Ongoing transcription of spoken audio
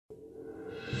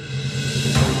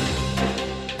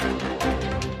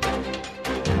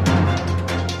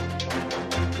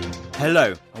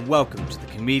Hello and welcome to the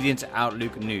Comedians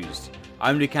Outlook News.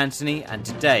 I'm Luke Anthony and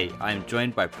today I am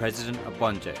joined by President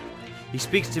Obonjo. He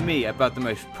speaks to me about the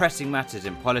most pressing matters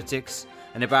in politics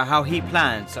and about how he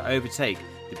plans to overtake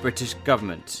the British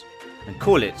government and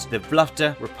call it the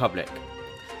Bluffter Republic.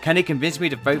 Can he convince me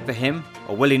to vote for him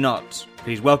or will he not?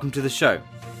 Please welcome to the show,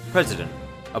 President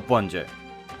Obonjo.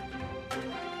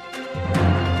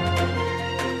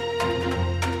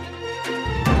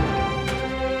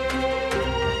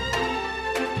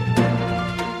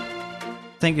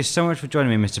 Thank you so much for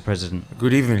joining me, Mr. President.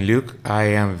 Good evening, Luke. I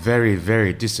am very,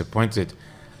 very disappointed.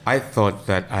 I thought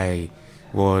that I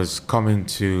was coming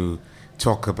to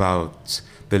talk about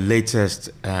the latest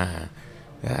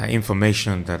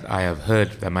information that I have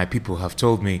heard, that my people have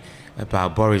told me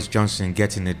about Boris Johnson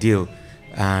getting a deal.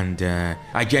 And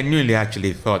I genuinely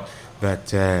actually thought that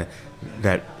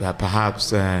perhaps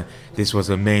this was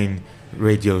a main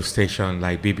radio station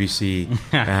like BBC,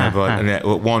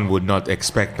 but one would not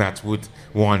expect that, would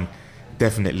one?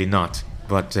 Definitely not.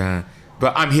 But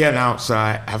I'm here now, so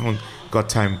I haven't got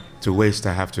time to waste.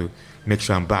 I have to make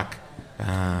sure I'm back.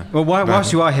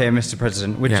 Whilst you are here, Mr.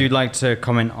 President, would you like to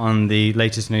comment on the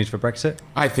latest news for Brexit?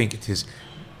 I think it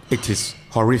is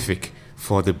horrific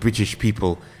for the British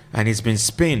people, and it's been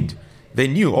spinned. They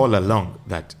knew all along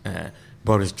that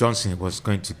Boris Johnson was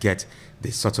going to get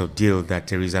this sort of deal that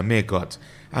Theresa May got.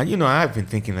 And, I've been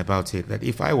thinking about it, that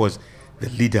if I was the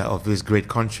leader of this great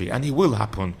country, and it will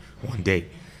happen one day,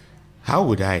 how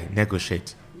would I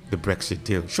negotiate the Brexit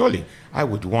deal? Surely I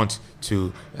would want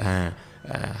to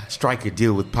strike a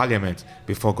deal with Parliament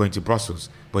before going to Brussels,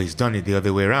 but he's done it the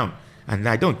other way around. And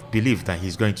I don't believe that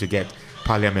he's going to get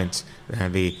Parliament.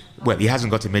 He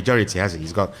hasn't got a majority, has he?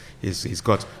 He's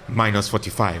got minus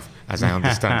 45, as I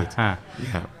understand it.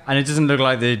 Yeah. And it doesn't look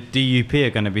like the DUP are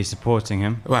going to be supporting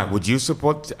him. Well, would you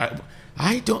support?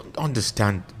 I don't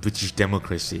understand British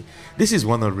democracy. This is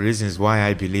one of the reasons why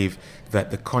I believe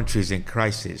that the country is in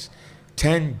crisis.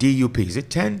 10 DUP, is it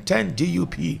 10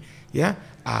 DUP? Yeah,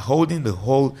 are holding the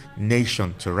whole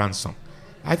nation to ransom.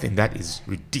 I think that is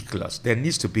ridiculous. There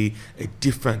needs to be a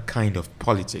different kind of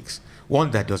politics,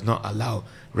 one that does not allow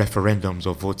referendums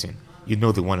or voting. You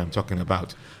know the one I'm talking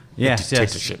about. Yes,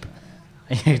 dictatorship.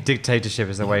 Yes. Dictatorship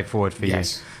is the way forward for you.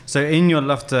 So in your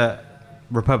Bluffter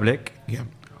Republic,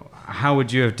 how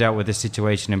would you have dealt with this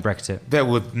situation in Brexit? There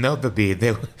would never be.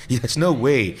 There's no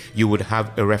way you would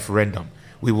have a referendum.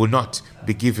 We will not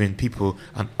be giving people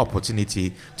an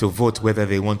opportunity to vote whether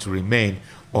they want to remain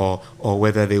or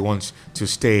whether they want to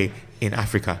stay in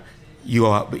Africa.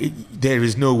 There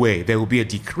is no way. There will be a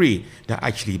decree that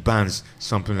actually bans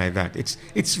something like that.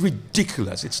 It's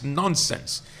ridiculous. It's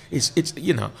nonsense. It's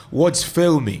words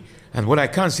fail me. And what I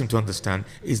can't seem to understand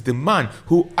is the man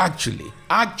who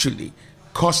actually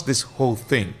caused this whole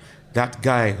thing. That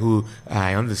guy who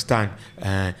I understand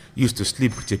used to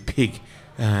sleep with a pig.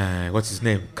 What's his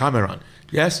name? Cameron.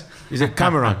 Yes? Is it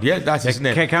Cameron? Yeah, that's his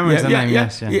name. Cameron's the name,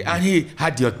 yes. Yeah. And he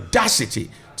had the audacity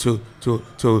to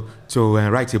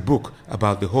write a book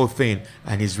about the whole thing,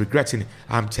 and he's regretting it.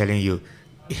 I'm telling you,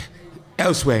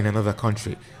 elsewhere in another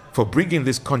country, for bringing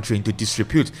this country into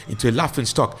disrepute, into a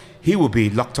laughingstock, he will be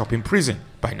locked up in prison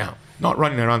by now. Not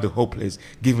running around the whole place,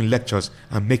 giving lectures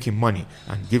and making money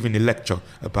and giving a lecture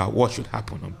about what should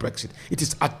happen on Brexit. It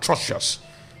is atrocious.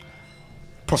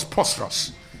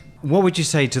 Preposterous. What would you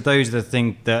say to those that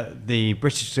think that the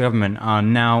British government are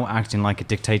now acting like a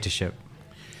dictatorship?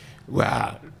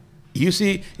 Well, you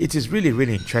see, it is really,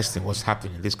 really interesting what's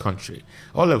happening in this country.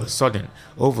 All of a sudden,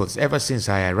 ever since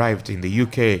I arrived in the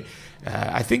UK,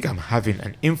 I think I'm having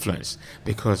an influence,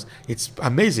 because it's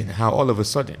amazing how all of a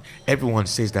sudden everyone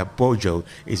says that Obonjo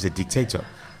is a dictator.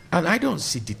 And I don't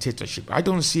see dictatorship. I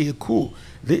don't see a coup.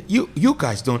 You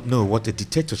guys don't know what a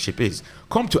dictatorship is.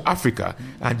 Come to Africa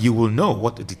and you will know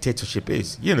what a dictatorship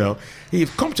is. If you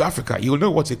come to Africa, you will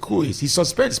know what a coup is. He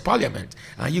suspends parliament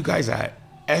and you guys are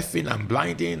effing and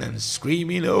blinding and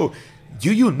screaming. Oh,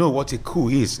 do you know what a coup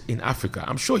is in Africa?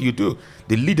 I'm sure you do.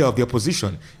 The leader of the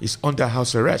opposition is under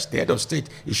house arrest. The head of state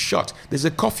is shot. There's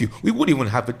a curfew. We would even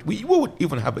have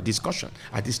a discussion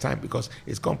at this time because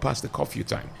it's gone past the curfew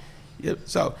time. Yeah,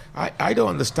 so I don't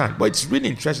understand. But it's really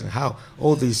interesting how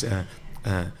all these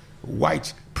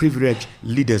white privileged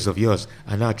leaders of yours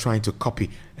are now trying to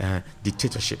copy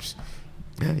dictatorships.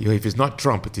 If it's not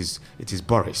Trump, it is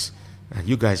Boris. And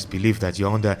you guys believe that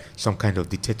you're under some kind of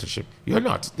dictatorship. You're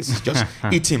not. This is just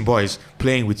eating boys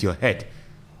playing with your head.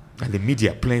 And the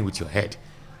media playing with your head.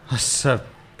 That's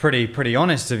pretty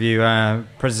honest of you,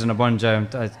 President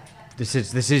Obonjo. This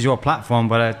is your platform,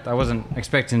 but I wasn't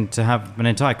expecting to have an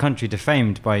entire country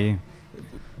defamed by you.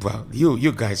 Well,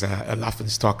 you guys are a laughing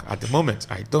stock at the moment.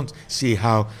 I don't see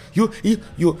how you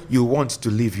want to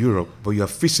leave Europe, but you are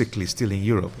physically still in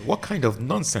Europe. What kind of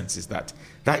nonsense is that?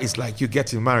 That is like you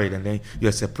getting married and then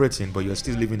you're separating, but you're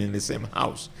still living in the same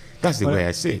house. That's the way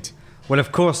I see it. Well,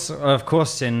 of course,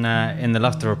 in the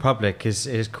Laughter Republic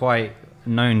is quite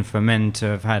known for men to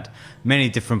have had many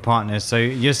different partners. So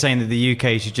you're saying that the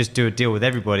UK should just do a deal with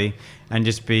everybody and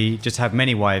just have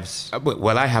many wives?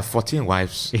 Well, I have 14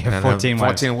 wives. You have 14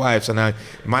 wives, and I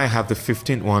might have the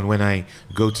 15th one when I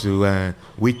go to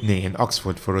Whitney in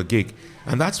Oxford for a gig.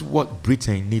 And that's what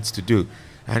Britain needs to do.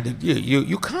 And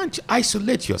you can't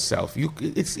isolate yourself.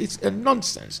 It's a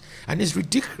nonsense, and it's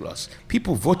ridiculous.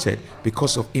 People voted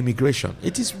because of immigration.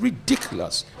 It is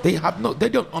ridiculous. They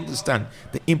don't understand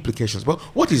the implications. But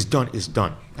what is done is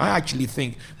done. I actually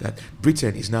think that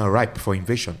Britain is now ripe for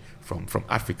invasion from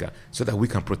Africa, so that we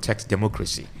can protect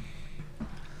democracy.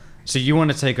 So you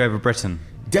want to take over Britain?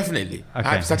 Definitely. Okay.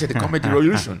 I've started the comedy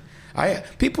revolution.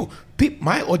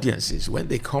 My audiences, when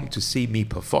they come to see me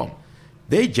perform,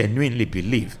 they genuinely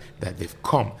believe that they've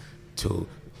come to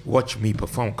watch me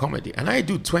perform comedy. And I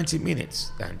do 20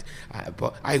 minutes,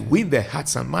 but I win their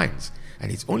hearts and minds.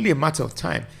 And it's only a matter of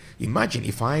time. Imagine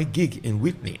if I gig in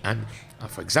Whitney, and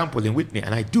for example in Whitney,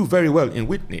 and I do very well in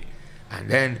Whitney, and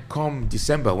then come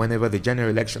December, whenever the general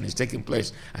election is taking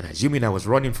place, and assuming I was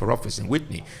running for office in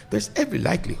Whitney, there's every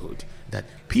likelihood that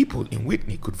people in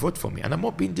Whitney could vote for me, and I'm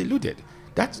not being deluded.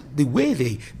 That's the way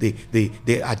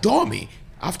they adore me.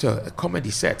 After a comedy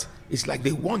set, it's like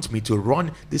they want me to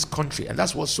run this country, and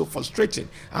that's what's so frustrating.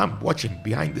 I'm watching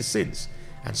behind the scenes,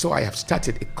 and so I have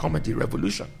started a comedy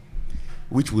revolution,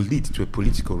 which will lead to a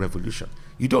political revolution.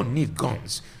 You don't need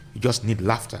guns, you just need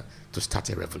laughter to start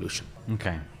a revolution.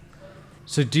 Okay.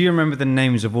 So do you remember the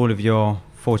names of all of your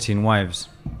 14 wives?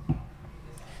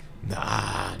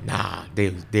 Nah,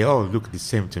 they all look the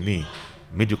same to me.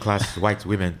 Middle class white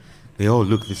women, they all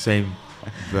look the same.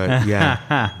 But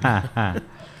yeah.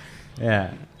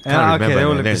 Yeah. Okay, they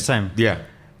all look the same. Yeah.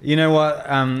 You know what?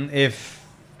 If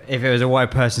it was a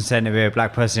white person saying it would be a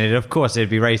black person, of course it'd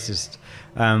be racist.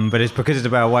 But it's because it's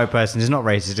about a white person. It's not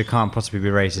racist. It can't possibly be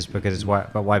racist because it's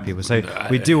about white people. So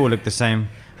we do all look the same.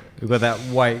 We've got that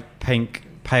white, pink,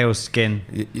 pale skin.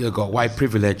 You've got white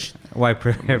privilege. White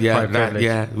privilege.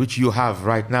 Yeah, which you have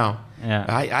right now. Yeah.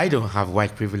 I don't have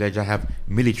white privilege. I have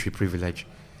military privilege.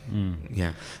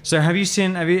 Yeah. So have you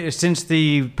since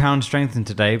the pound strengthened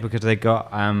today, because they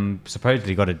got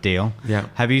supposedly got a deal? Yeah.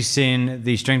 Have you seen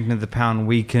the strengthening of the pound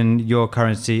weaken your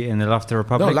currency in the Laughter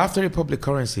Republic? No, Laughter Republic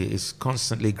currency is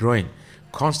constantly growing.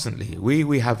 Constantly.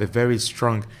 We have a very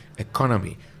strong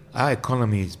economy. Our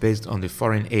economy is based on the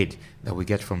foreign aid that we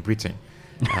get from Britain.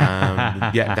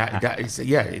 That's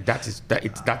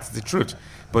the truth.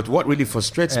 But what really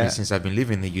frustrates me, since I've been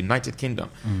living in the United Kingdom,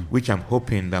 which I'm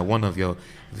hoping that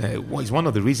is one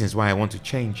of the reasons why I want to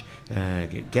change,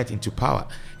 get into power,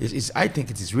 is I think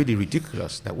it is really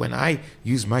ridiculous that when I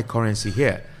use my currency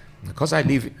here, because I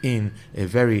live in a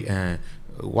very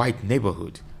white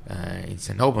neighborhood, in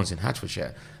St. Albans in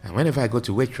Hertfordshire, and whenever I go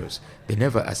to Waitrose, they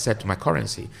never accept my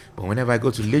currency. But whenever I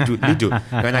go to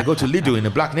Lidl in a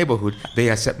black neighborhood, they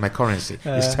accept my currency.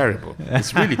 It's terrible.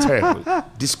 It's really terrible.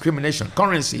 Discrimination,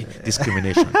 currency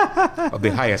discrimination of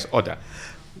the highest order.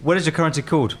 What is your currency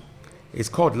called? It's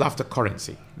called Laughter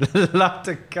Currency.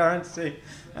 Laughter Currency.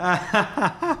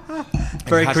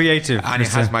 Very creative. And it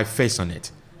has my face on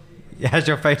it. It has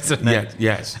your face on it?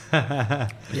 Yes.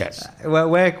 Yes. Well,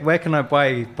 where can I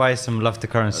buy some Laughter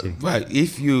Currency? Well,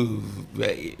 if you,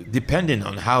 depending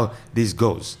on how this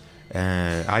goes,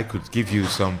 I could give you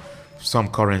some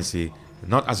currency,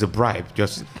 not as a bribe,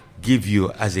 just give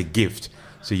you as a gift,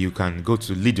 so you can go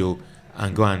to Lidl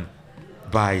and go and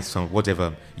buy some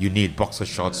whatever you need, boxer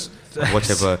shorts,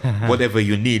 whatever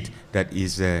you need that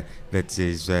is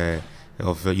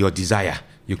of your desire.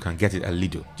 You can get it at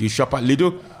Lidl. Do you shop at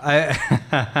Lidl?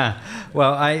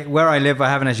 Where I live, I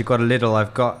haven't actually got a Lidl.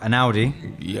 I've got an Audi.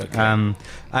 Yeah, okay.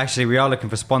 Actually, we are looking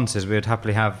for sponsors. We would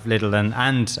happily have Lidl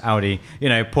and Audi. You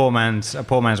know, a poor man's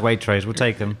Waitrose. We'll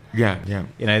take them. Yeah.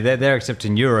 You know, they're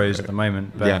accepting euros at the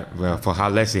moment. But yeah. Well, for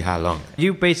let's see how long.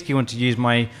 You basically want to use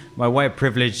my white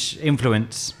privilege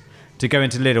influence to go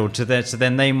into Lidl, so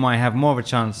then they might have more of a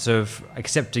chance of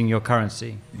accepting your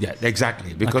currency. Yeah,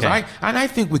 exactly. Because I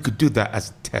think we could do that as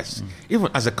a test, even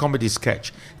as a comedy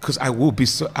sketch. Because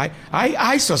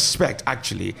I suspect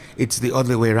actually it's the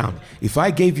other way around. If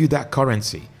I gave you that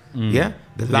currency, the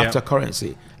laughter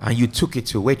currency, and you took it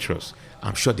to Waitrose,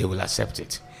 I'm sure they will accept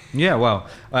it. Yeah, well,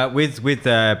 with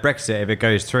Brexit, if it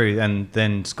goes through, and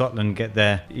then Scotland get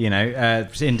their,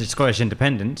 into Scottish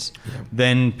independence,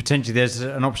 then potentially there's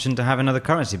an option to have another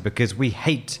currency, because we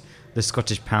hate the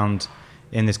Scottish pound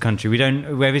in this country. We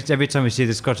don't. Every time we see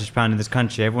the Scottish pound in this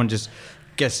country, everyone just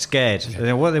gets scared.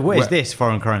 Yeah. What is this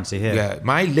foreign currency here? Yeah,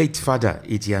 my late father,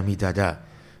 Idi Amin Dada,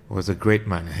 was a great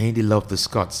man. He loved the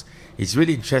Scots. It's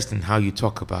really interesting how you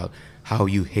talk about how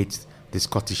you hate the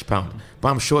Scottish pound, but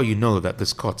I'm sure you know that the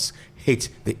Scots hate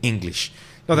the English.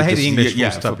 Oh, they hate the English.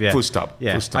 Full stop.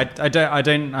 Yeah. I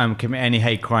don't commit any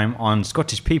hate crime on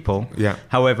Scottish people. Yeah.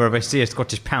 However, if I see a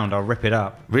Scottish pound, I'll rip it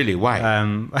up. Really? Why?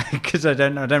 Because I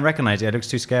don't recognise it. It looks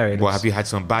too scary. Well, have you had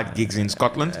some bad gigs in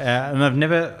Scotland? And I've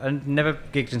never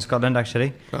gigged in Scotland,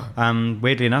 actually. Oh.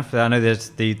 Weirdly enough, I know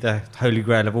there's the holy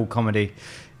grail of all comedy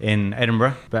in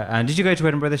Edinburgh. But did you go to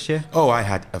Edinburgh this year? Oh, I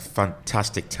had a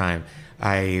fantastic time.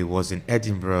 I was in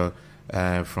Edinburgh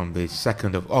from the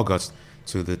 2nd of August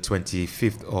to the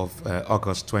 25th of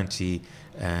August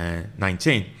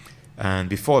 2019. And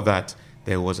before that,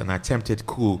 there was an attempted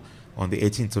coup on the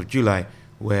 18th of July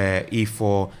where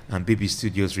E4 and BB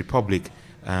Studios Republic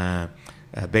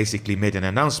basically made an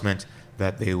announcement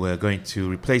that they were going to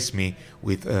replace me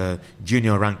with a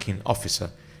junior ranking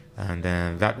officer. And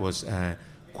that was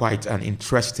quite an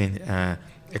interesting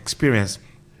experience.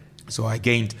 So I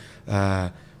gained,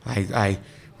 I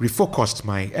refocused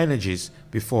my energies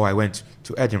before I went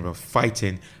to Edinburgh,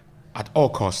 fighting at all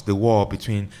costs the war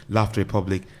between Laughter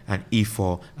Republic and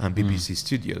E4 and BBC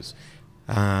Studios.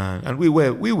 And we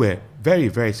were very,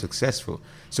 very successful.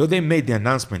 So they made the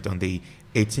announcement on the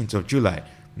 18th of July.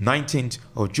 19th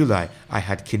of July, I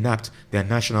had kidnapped their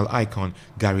national icon,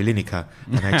 Gary Lineker,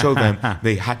 and I told them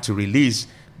they had to release,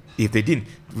 if they didn't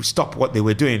stop what they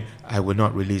were doing, I would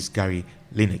not release Gary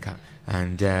Lineker.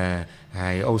 And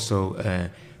I also,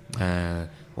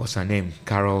 what's her name?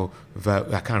 Carol,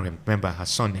 I can't remember her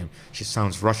surname. She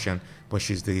sounds Russian, but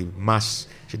she's the mass,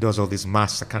 she does all these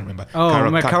masks, I can't remember. Oh,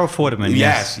 Carol Vorderman.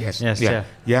 Yes.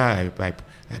 I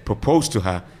proposed to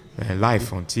her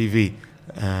live on TV.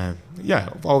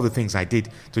 All the things I did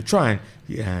to try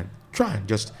and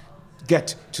just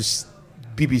get to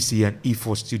BBC and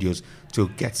E4 Studios to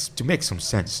make some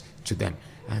sense to them.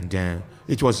 And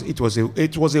it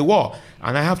was a war.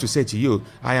 And I have to say to you,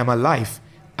 I am alive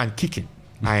and kicking.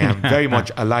 I am very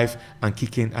much alive and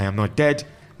kicking. I am not dead.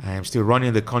 I am still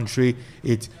running the country.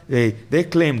 They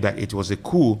claimed that it was a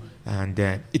coup, and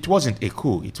it wasn't a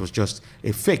coup. It was just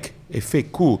a fake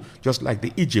coup, just like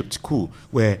the Egypt coup,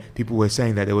 where people were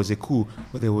saying that there was a coup,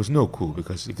 but there was no coup.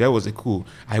 Because if there was a coup,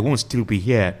 I won't still be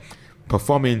here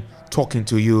performing, talking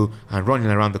to you, and running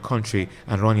around the country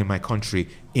and running my country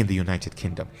in the United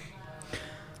Kingdom.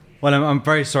 Well, I'm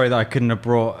very sorry that I couldn't have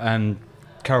brought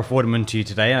Carol Vorderman to you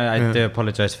today. I do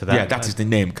apologise for that. Yeah, that is the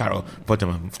name, Carol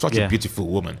Vorderman. Such a beautiful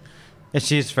woman. Yeah,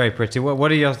 she is very pretty.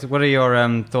 What are your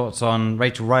thoughts on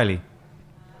Rachel Riley?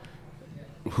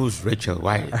 Who's Rachel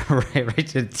Riley?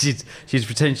 Rachel, she's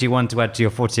potentially one to add to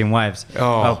your 14 wives.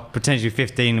 Oh, potentially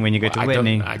 15 when you go to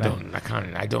Whitney. I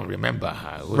don't remember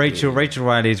her. Rachel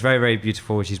Riley is very, very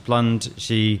beautiful. She's blonde.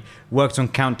 She works on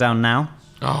Countdown Now.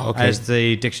 Oh, okay. As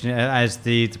the dictionary, as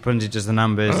the percentages, the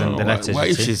numbers, and the letters. Well,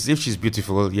 if she's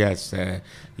beautiful, yes, I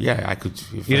could.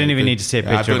 You don't even need to see a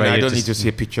picture of her. I don't need to see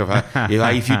a picture of her.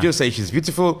 If you just say she's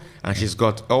beautiful and she's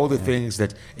got all the things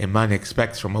that a man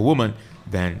expects from a woman,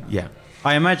 then yeah.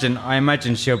 I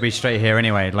imagine she'll be straight here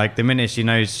anyway. Like the minute she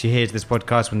hears this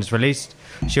podcast when it's released,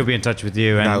 she'll be in touch with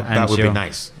you. And that would be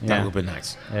nice. Yeah. That would be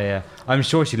nice. Yeah. I'm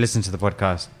sure she listens to the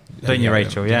podcast. Don't you,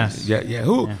 Rachel? Yes. Yeah.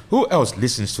 Who else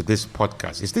listens to this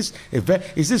podcast? Is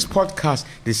this podcast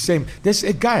the same? There's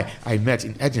a guy I met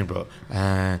in Edinburgh.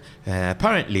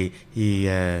 Apparently, he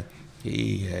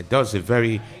does a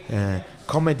very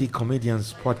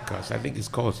comedians podcast. I think it's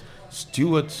called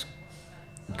Stuart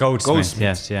Goldsmith.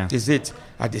 Yes. Is it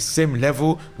at the same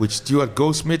level with Stuart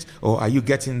Goldsmith, or are you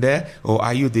getting there, or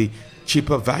are you the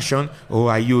cheaper version,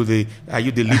 or are you the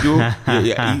Lido?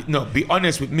 No, be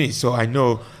honest with me, so I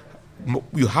know.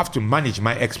 You have to manage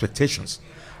my expectations.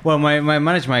 Well,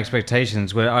 manage my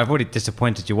expectations. I've already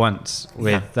disappointed you once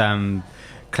with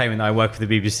claiming that I work for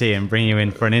the BBC and bringing you in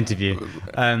for an interview.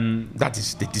 That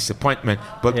is the disappointment,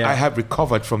 but I have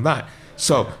recovered from that.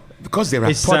 So, because there are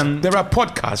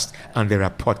podcasts and there are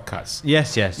podcasts.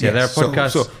 Yes. There are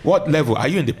podcasts. So, what level are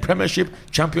you in? The Premiership,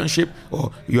 Championship,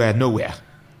 or you are nowhere?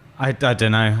 I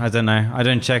don't know. I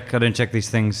don't check these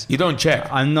things. You don't check.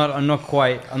 I'm not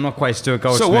quite Stuart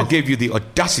Goldsmith. So what gave you the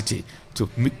audacity to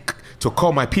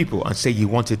call my people and say you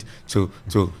wanted to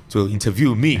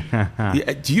interview me?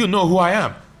 Do you know who I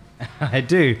am? I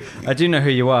do know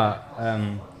who you are.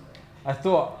 I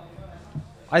thought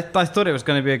I thought it was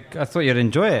going to be. I thought you'd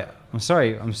enjoy it. I'm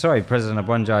sorry, President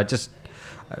Obonjo.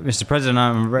 Mr. President,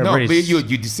 I'm No, really. but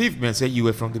you deceived me and said you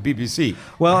were from the BBC.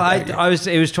 Well, I was.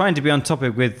 It was trying to be on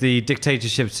topic with the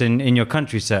dictatorships in your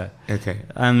country, sir. Okay.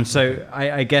 So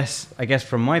I guess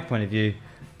from my point of view,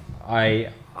 I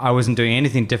wasn't doing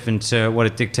anything different to what a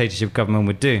dictatorship government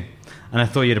would do, and I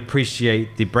thought you'd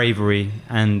appreciate the bravery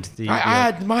and the. I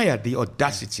admire the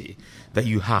audacity that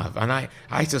you have, and I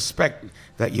suspect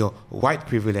that your white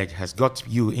privilege has got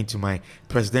you into my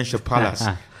presidential palace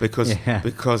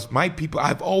because my people,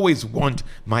 I've always warned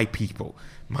my people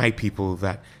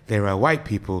that there are white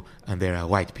people and there are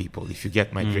white people, if you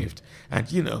get my drift. And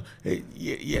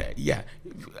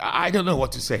I don't know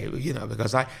what to say,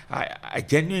 because I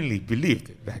genuinely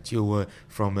believed that you were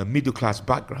from a middle class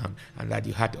background and that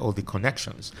you had all the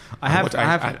connections.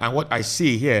 And what I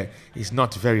see here is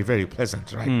not very, very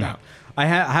pleasant right now. I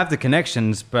have the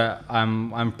connections, but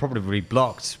I'm probably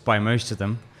blocked by most of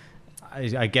them.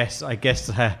 I guess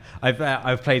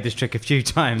I've played this trick a few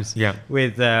times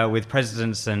with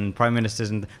presidents and prime ministers,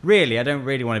 and really I don't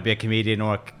really want to be a comedian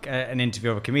or an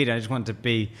interview of a comedian. I just want to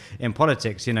be in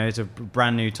politics. It's a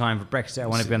brand new time for Brexit. I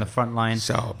want to be on the front line.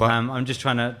 I'm just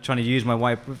trying to use my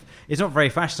white. It's not very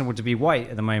fashionable to be white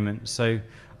at the moment, so.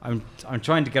 I'm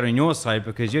trying to get on your side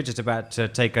because you're just about to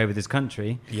take over this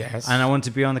country. Yes. And I want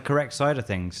to be on the correct side of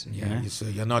things. Yeah. So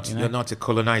you're not a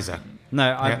colonizer.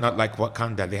 No, you're not like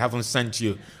Wakanda. They haven't sent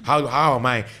you.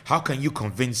 How can you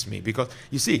convince me? Because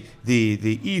you see, the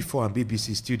E4 and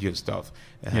BBC studio stuff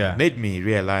made me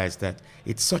realize that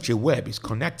it's such a web. It's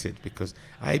connected because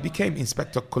I became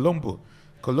Inspector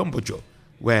Colombojo,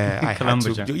 where I had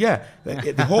to do. Yeah.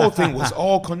 The whole thing was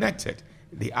all connected.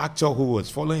 The actor who was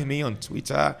following me on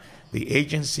Twitter, the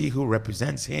agency who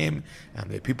represents him, and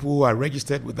the people who are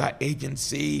registered with that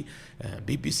agency,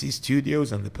 BBC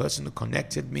Studios, and the person who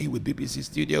connected me with BBC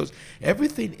Studios.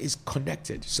 Everything is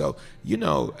connected. So,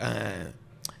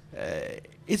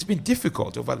 it's been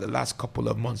difficult over the last couple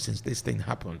of months since this thing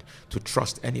happened to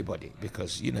trust anybody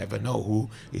because you never know who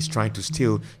is trying to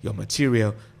steal your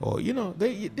material or,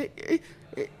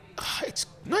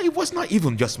 it was not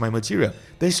even just my material.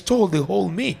 They stole the whole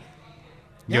me.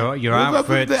 Your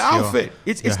outfit. The outfit.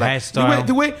 It's your like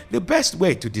hairstyle. The best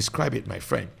way to describe it, my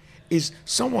friend, is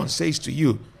someone says to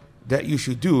you that you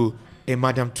should do a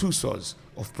Madame Tussauds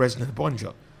of President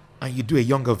Obonjo, and you do a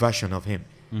younger version of him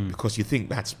because you think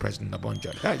that's President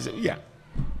Obonjo.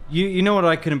 You know what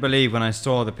I couldn't believe when I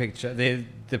saw the picture,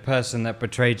 the person that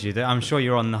betrayed you. That I'm sure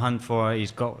you're on the hunt for.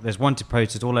 There's wanted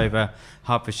posters all over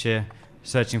Hertfordshire.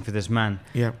 Searching for this man.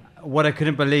 Yeah. What I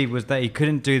couldn't believe was that he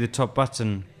couldn't do the top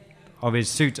button of his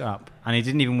suit up, and he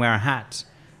didn't even wear a hat.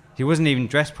 He wasn't even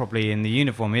dressed properly in the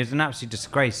uniform. He was an absolute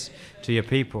disgrace to your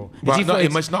people.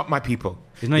 It's not my people.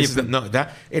 It's not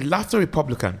Laughter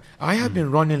Republican. I have been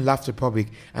running Laughter Republic,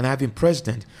 and I have been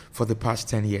president for the past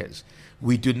 10 years.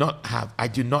 I do not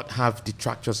have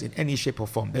detractors in any shape or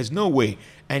form. There's no way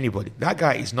anybody. That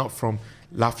guy is not from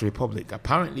Laughter Republic.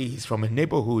 Apparently, he's from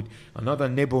another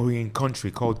neighboring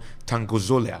country called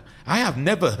Tangozolia. I have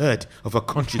never heard of a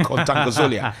country called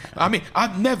Tangozolia. I mean,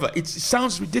 I've never. It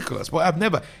sounds ridiculous, but I've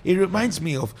never. It reminds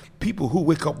me of people who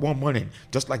wake up one morning,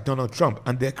 just like Donald Trump,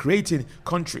 and they're creating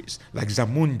countries like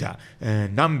Zamunda,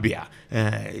 Nambia,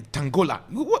 Tangola.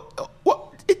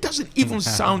 What? It doesn't even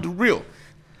sound real.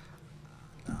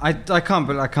 I can't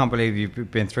believe you've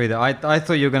been through that. I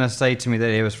thought you were going to say to me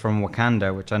that he was from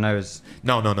Wakanda, which I know is...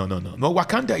 No.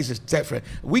 Wakanda is different.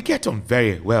 We get on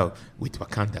very well with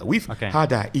Wakanda. We've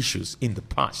had our issues in the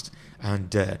past.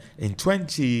 And in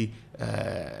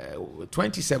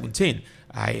 2017,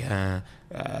 I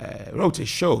wrote a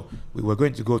show. We were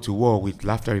going to go to war with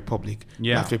Laughter Republic.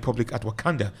 Yeah. Laughter Republic at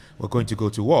Wakanda were going to go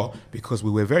to war because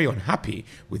we were very unhappy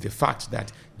with the fact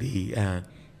that the...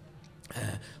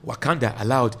 Wakanda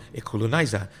allowed a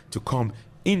colonizer to come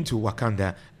into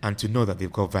Wakanda and to know that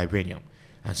they've got vibranium.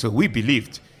 And so we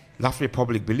believed, Laughter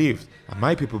Republic believed, and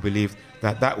my people believed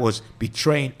that was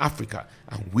betraying Africa.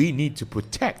 And we need to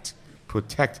protect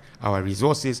our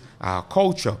resources, our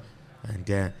culture.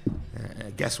 And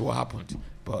guess what happened?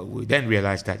 But we then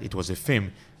realized that it was a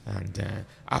film. And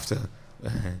after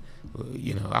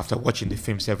watching the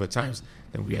film several times,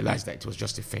 then we realized that it was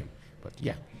just a film. But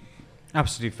yeah.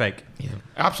 Absolutely fake. Yeah,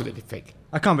 absolutely fake.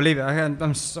 I can't believe it.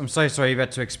 I'm so sorry you've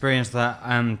had to experience that.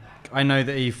 I know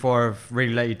that E4 have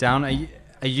really let you down. Are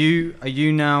you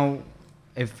now?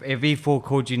 If E4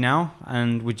 called you now,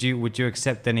 and would you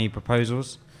accept any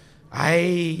proposals?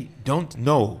 I don't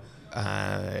know,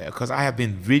 because I have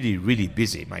been really, really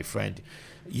busy, my friend.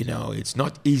 It's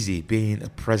not easy being a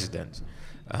president.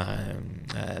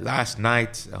 Last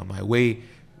night on my way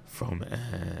from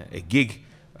a gig.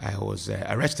 I was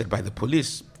arrested by the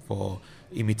police for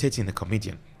imitating a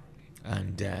comedian.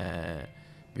 And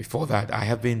before that, I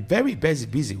have been very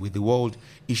busy with the world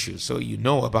issues. So you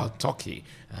know about Turkey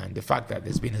and the fact that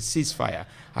there's been a ceasefire.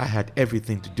 I had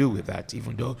everything to do with that,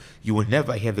 even though you will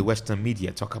never hear the Western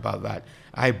media talk about that.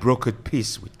 I brokered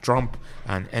peace with Trump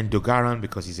and Erdogan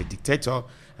because he's a dictator.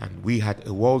 And we had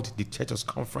a World Dictators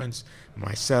Conference,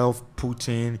 myself,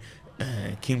 Putin,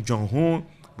 Kim Jong-un.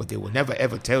 But they will never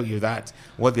ever tell you that.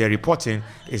 What they're reporting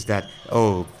is that,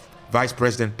 Vice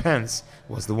President Pence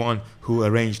was the one who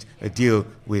arranged a deal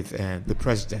with the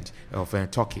president of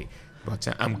Turkey.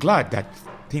 But I'm glad that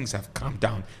things have calmed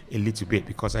down a little bit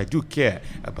because I do care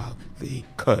about the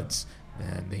Kurds.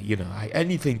 And,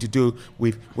 anything to do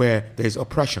with where there's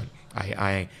oppression,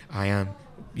 I am,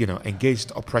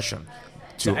 engaged oppression.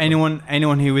 So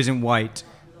anyone who isn't white,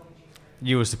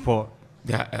 you will support?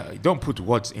 Yeah, don't put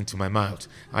words into my mouth.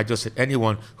 I just said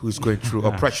anyone who's going through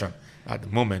oppression at the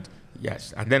moment.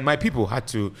 Yes, and then my people had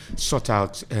to sort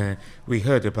out, we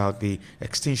heard about the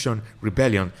Extinction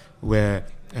Rebellion where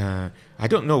I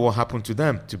don't know what happened to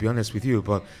them, to be honest with you,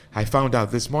 but I found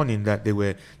out this morning that they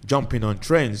were jumping on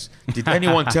trains. Did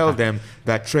anyone tell them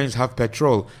that trains have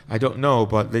petrol? I don't know,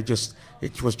 but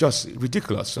it was just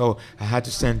ridiculous. So I had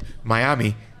to send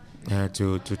Miami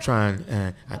to try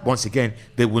and once again,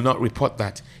 they will not report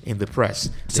that in the press.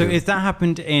 So if that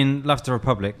happened in Laughter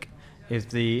Republic, if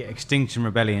the Extinction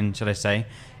Rebellion, shall I say,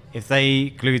 if they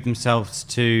glued themselves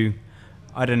to,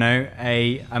 I don't know,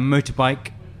 a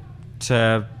motorbike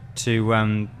to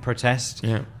protest,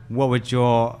 what would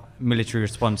your military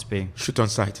response be? Shoot on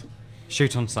sight.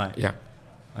 Shoot on sight? Yeah.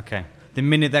 Okay. The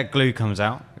minute that glue comes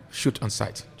out? Shoot on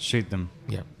sight. Shoot them?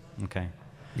 Yeah. Okay.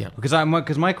 Yeah.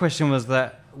 Because my question was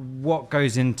that what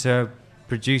goes into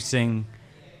producing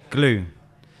glue?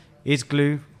 Is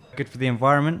glue good for the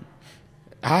environment?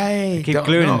 I keep don't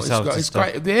gluing know. themselves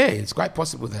It's quite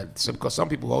possible that because some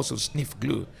people also sniff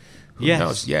glue. Who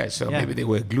knows? Yeah, so maybe they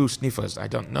were glue sniffers. I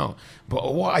don't know.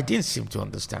 But what I didn't seem to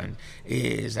understand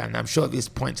is, and I'm sure this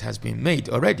point has been made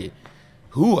already,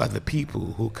 who are the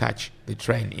people who catch the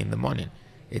train in the morning?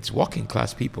 It's working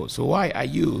class people. So why are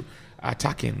you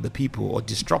attacking the people or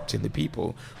disrupting the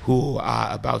people who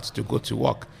are about to go to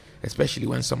work? Especially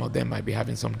when some of them might be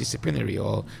having some disciplinary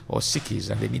or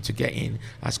sickies and they need to get in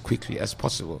as quickly as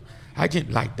possible. I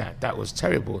didn't like that. That was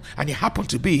terrible. And it happened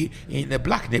to be in a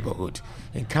black neighborhood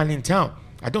in Canning Town.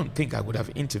 I don't think I would have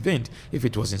intervened if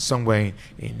it was in somewhere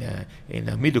in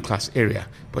a middle class area.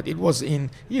 But it was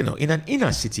in an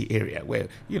inner city area where,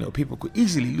 people could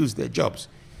easily lose their jobs.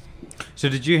 So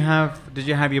did you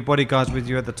have your bodyguards with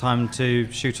you at the time to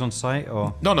shoot on sight,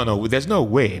 or? No. There's no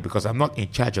way because I'm not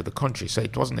in charge of the country, so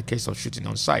it wasn't a case of shooting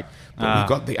on sight. But we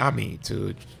got the army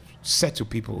to settle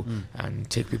people and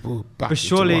take people back. But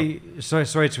surely,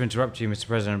 sorry to interrupt you, Mr.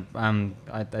 President.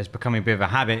 It's becoming a bit of a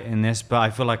habit in this, but I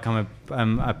feel like I'm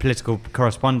a political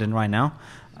correspondent right now.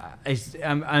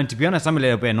 And to be honest, I'm a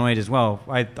little bit annoyed as well.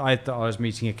 I thought I was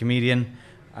meeting a comedian.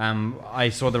 I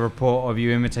saw the report of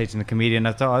you imitating a comedian.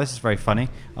 I thought, this is very funny.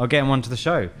 I'll get him onto the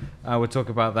show. We'll talk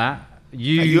about that. Are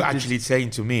you actually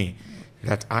saying to me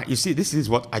that, you see, this is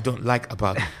what I don't like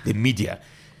about the media.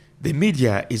 The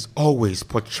media is always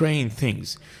portraying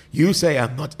things. You say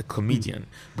I'm not a comedian,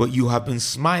 but you have been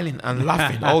smiling and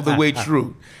laughing all the way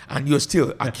through, and you're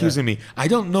still accusing me. I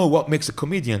don't know what makes a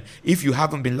comedian if you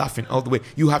haven't been laughing all the way.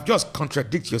 You have just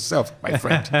contradicted yourself, my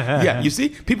friend. Yeah, you see,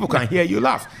 people can hear you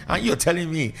laugh, and you're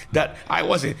telling me that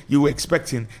you were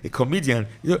expecting a comedian.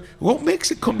 What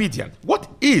makes a comedian? What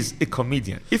is a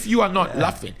comedian? If you are not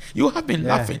laughing, you have been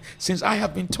laughing since I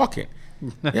have been talking.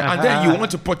 Yeah, and then you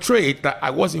want to portray it that I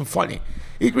wasn't funny.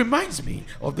 It reminds me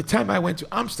of the time I went to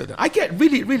Amsterdam. I get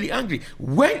really, really angry.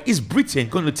 When is Britain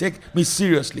going to take me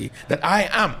seriously that I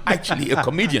am actually a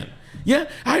comedian? Yeah,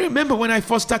 I remember when I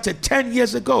first started 10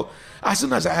 years ago. As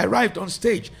soon as I arrived on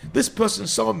stage, this person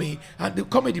saw me and the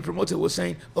comedy promoter was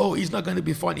saying, "Oh, he's not going to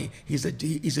be funny. He's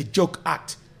a joke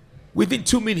act." Within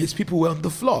 2 minutes, people were on the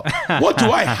floor. What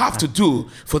do I have to do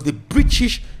for the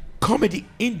British comedy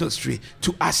industry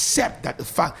to accept that the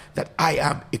fact that I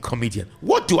am a comedian?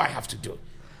 What do I have to do?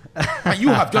 And you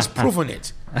have just proven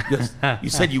it. You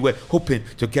said you were hoping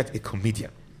to get a comedian.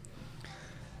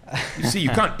 You see, you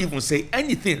can't even say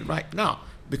anything right now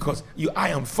because I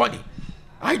am funny.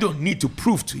 I don't need to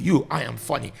prove to you I am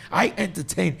funny. I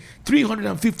entertain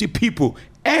 350 people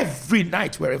every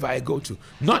night wherever I go to.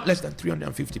 Not less than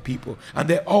 350 people. And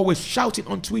they're always shouting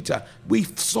on Twitter. We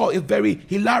saw a very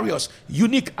hilarious,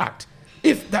 unique act.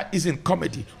 If that isn't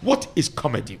comedy, what is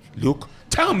comedy? Luke,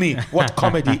 tell me what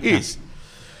comedy is.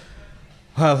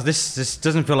 Well, this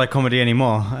doesn't feel like comedy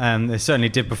anymore. It certainly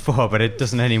did before, but it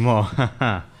doesn't anymore.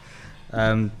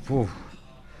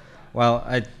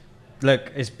 Well,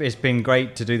 look, it's been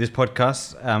great to do this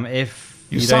podcast. If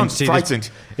you sound frightened.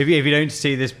 If you don't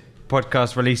see this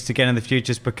podcast released again in the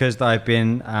future, it's because I've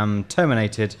been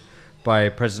terminated by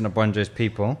President Obonjo's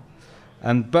people.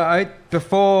 But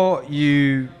before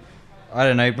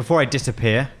I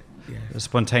disappear,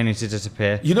 spontaneously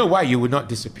disappear. You know why you would not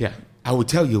disappear? I will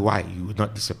tell you why you would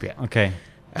not disappear. Okay.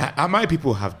 My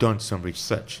people have done some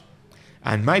research,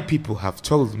 and my people have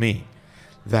told me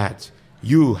that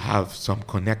you have some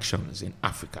connections in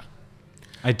Africa.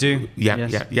 I do.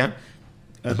 Yeah.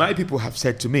 My people have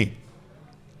said to me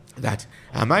that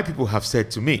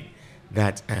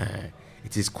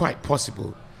it is quite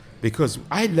possible, because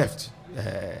I left.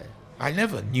 I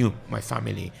never knew my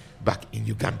family back in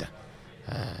Uganda,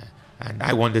 and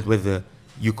I wondered whether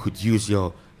you could use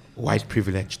your white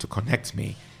privilege to connect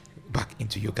me back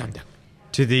into Uganda.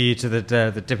 To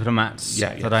the diplomats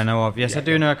that I know of. Yes, I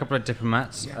do know a couple of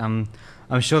diplomats. Yeah.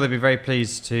 I'm sure they'd be very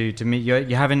pleased to meet you.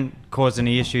 You haven't caused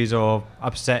any issues or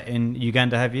upset in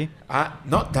Uganda, have you?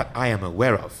 Not that I am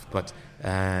aware of, but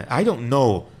I don't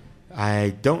know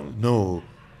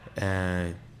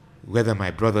whether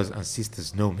my brothers and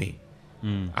sisters know me.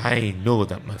 I know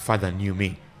that my father knew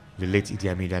me, the late Idi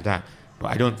Amin Dada,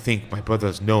 but I don't think my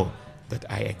brothers know that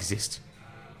I exist.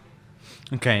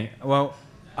 Okay, well,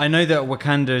 I know that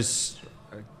Wakanda's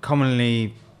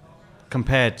commonly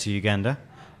compared to Uganda.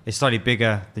 It's slightly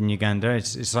bigger than Uganda.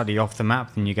 It's slightly off the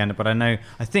map than Uganda. But am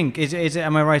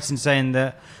I right in saying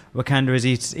that Wakanda is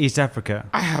East Africa?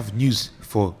 I have news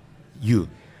for you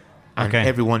and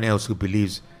everyone else who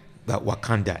believes that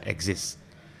Wakanda exists.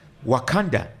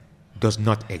 Wakanda does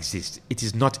not exist. It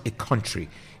is not a country.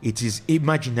 It is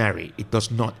imaginary. It's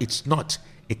not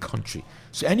a country.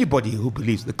 So anybody who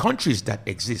believes the countries that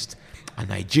exist are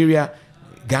Nigeria,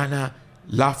 Ghana,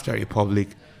 Laughter Republic,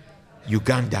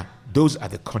 Uganda, those are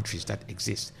the countries that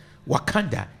exist.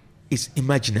 Wakanda is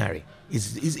imaginary.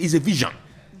 Is a vision.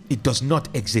 It does not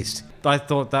exist. I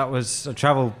thought that was a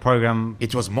travel program.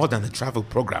 It was more than a travel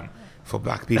program for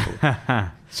black people.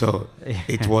 So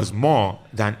it was more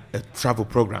than a travel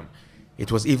program.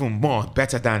 It was even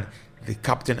better than the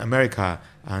Captain America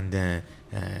and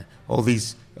all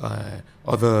these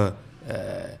other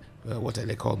what are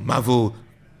they called, Marvel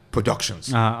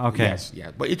productions. Okay. Yes,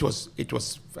 yeah. But it was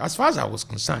as far as I was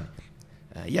concerned.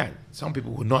 Some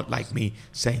people would not like me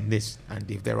saying this, and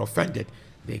if they're offended,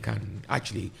 they can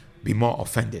actually be more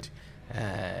offended.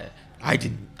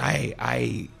 I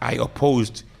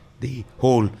opposed the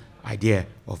whole idea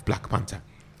of Black Panther.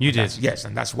 You did? Yes,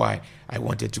 and that's why I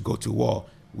wanted to go to war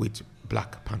with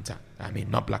Black Panther. I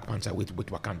mean, not Black Panther, with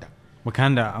Wakanda.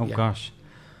 Wakanda, gosh.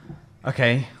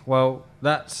 Okay, well,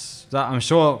 that's that. I'm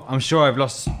sure I've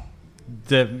lost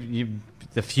the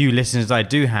few listeners I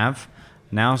do have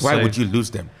now. Why would you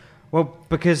lose them? Well,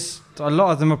 because a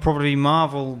lot of them are probably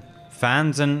Marvel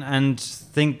fans and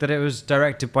think that it was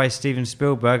directed by Steven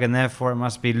Spielberg, and therefore it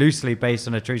must be loosely based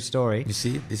on a true story. You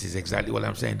see, this is exactly what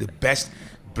I'm saying. The best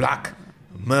black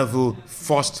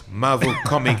first Marvel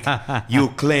comic, you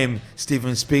claim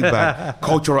Steven Spielberg,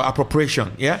 cultural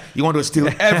appropriation, yeah? You want to steal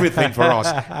everything for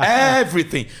us,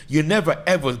 everything. You never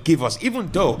ever give us, even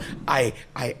though I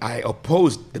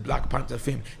opposed the Black Panther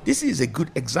film. This is a good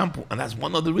example, and that's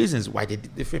one of the reasons why they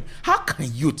did the film. How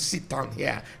can you sit down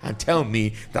here and tell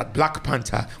me that Black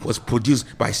Panther was produced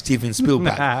by Steven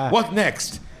Spielberg? What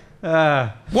next?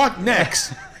 What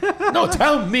next? No,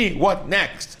 tell me what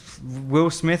next. Will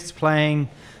Smith's playing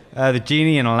the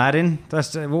genie in Aladdin.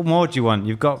 What more do you want?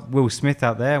 You've got Will Smith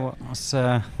out there. What's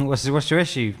your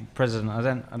issue, President? I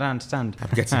don't understand. I'm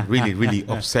getting really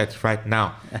upset right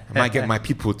now. I might get my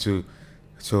people to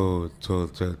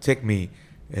take me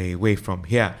away from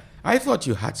here. I thought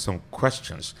you had some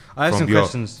questions.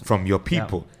 From your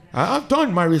people. Yeah. I've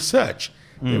done my research.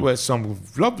 There were some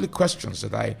lovely questions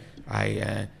that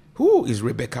I who is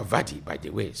Rebecca Vadi, by the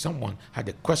way? Someone had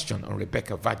a question on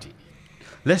Rebecca Vadi.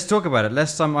 Let's talk about it.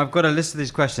 I've got a list of these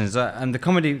questions. And the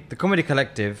comedy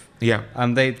collective. Yeah.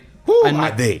 Who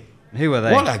are they? Who are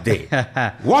they? What are they?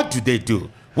 What do they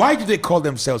do? Why do they call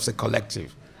themselves a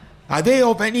collective? Are they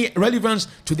of any relevance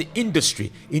to the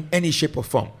industry in any shape or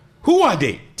form? Who are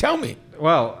they? Tell me.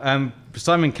 Well,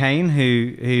 Simon Kane,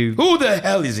 who the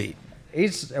hell is he?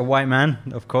 He's a white man,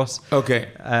 of course. Okay.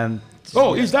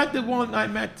 Is that the one I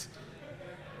met?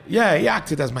 Yeah, he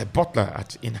acted as my butler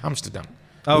in Amsterdam.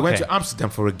 Okay. We went to Amsterdam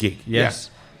for a gig.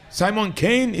 Yes. Yeah. Simon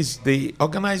Kane is the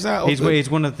organizer. He's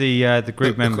one of the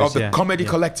group members of the comedy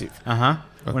collective. Uh-huh.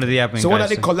 Okay. One of the admin guys. So what are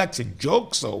they collecting?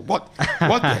 Jokes or what?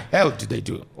 What the hell do they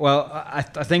do? Well, I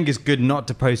think it's good not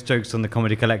to post jokes on the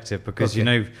Comedy Collective because,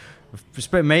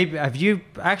 maybe have you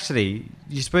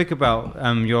spoke about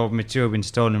your material being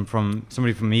stolen from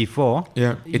somebody from E4.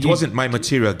 Yeah, it wasn't my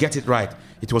material. Get it right.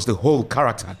 It was the whole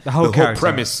character, the whole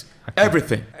premise,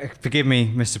 everything. Forgive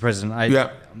me, Mr. President.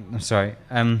 I'm sorry.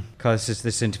 Because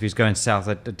this interview is going south.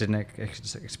 I didn't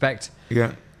expect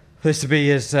this to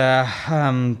be as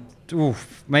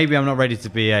maybe I'm not ready to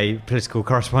be a political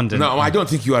correspondent. No, I don't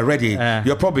think you are ready. I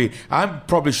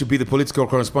probably should be the political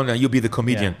correspondent and you'll be the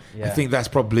comedian. I think that's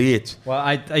probably it.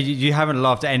 Well, you haven't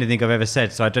laughed at anything I've ever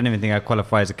said, so I don't even think I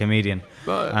qualify as a comedian.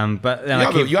 But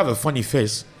you have a funny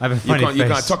face. I have a funny face. You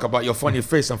can't talk about your funny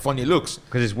face and funny looks.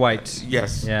 Because it's white.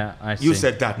 Yes. Yeah, I see. You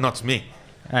said that, not me.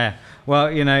 Well,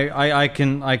 I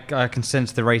can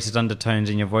sense the racist undertones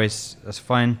in your voice. That's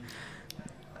fine.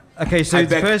 Okay, so I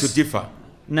beg to differ.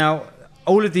 Now,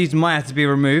 all of these might have to be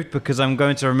removed because I'm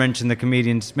going to mention the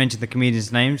comedians'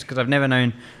 names because I've never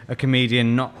known a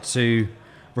comedian not to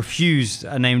refuse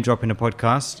a name drop in a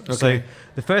podcast. Okay. So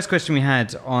the first question we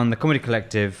had on the Comedy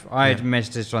Collective, I had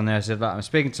messaged on there. I said, "Look, I'm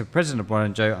speaking to President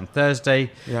Obonjo on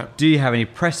Thursday. Yeah. Do you have any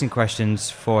pressing questions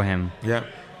for him?" Yeah.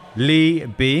 Lee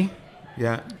B.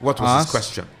 Yeah. What was his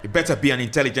question? It better be an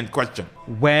intelligent question.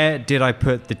 Where did I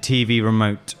put the TV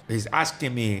remote? He's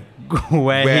asking me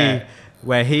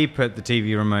where he put the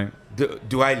TV remote.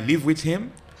 Do I live with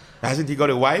him? Hasn't he got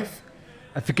a wife?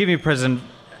 Forgive me, President.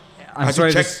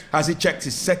 Has he checked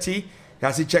his settee?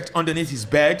 Has he checked underneath his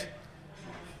bed?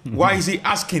 Why is he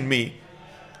asking me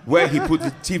where he put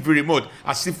the TV remote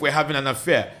as if we're having an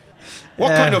affair? What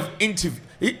kind of interview?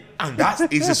 And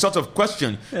that is the sort of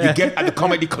question you get at the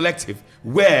Comedy Collective.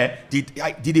 Where did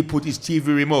he put his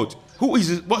TV remote? Who is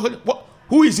it?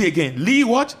 Who is he again? Lee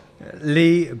what?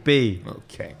 Lee B.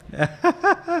 Okay.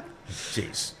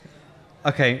 Jeez.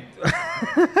 Okay.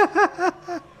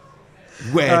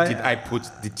 Where did I put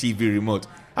the TV remote?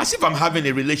 As if I'm having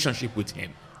a relationship with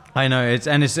him. I know it's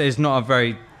not a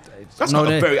very. That's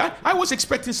not a very. I was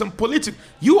expecting some political.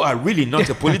 You are really not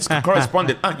a political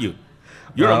correspondent, aren't you?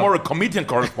 You're a more a comedian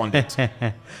correspondent.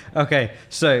 Okay,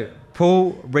 so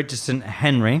Paul Richardson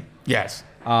Henry. Yes.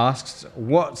 Asks,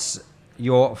 what's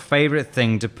your favourite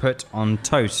thing to put on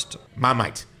toast?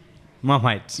 Marmite.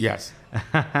 Marmite. Yes.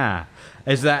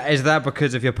 Is that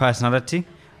because of your personality,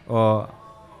 or?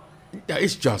 Yeah,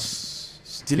 it's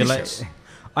just delicious.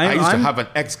 I used to have an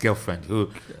ex-girlfriend who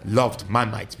loved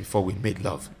Marmite before we made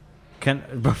love.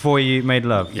 Before you made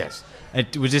love? Yes.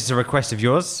 Was this a request of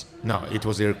yours? No, it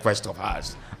was a request of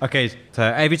hers. Okay, so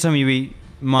every time you eat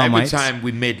Marmite... Every time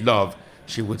we made love,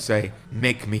 she would say,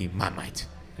 make me Marmite.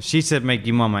 She said make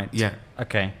you Marmite? Yeah.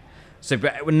 Okay. So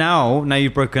but now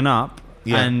you've broken up,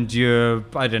 and you're,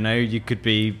 I don't know, you could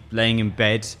be laying in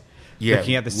bed,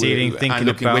 looking at the ceiling,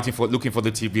 looking for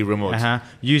the TV remote.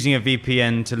 Using a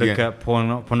VPN to look at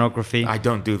pornography. I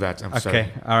don't do that, I'm sorry.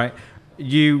 Okay, all right.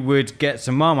 You would get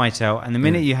some Marmite out, and the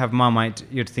minute you have Marmite,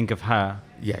 you'd think of her.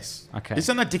 Yes. Okay. It's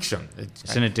an addiction.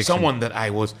 It's an addiction. Someone that I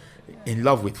was in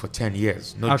love with for 10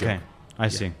 years. No joke. Okay, I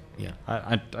see. Yeah.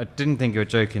 I didn't think you were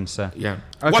joking, sir. Yeah.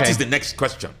 Okay. What is the next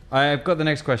question? I've got the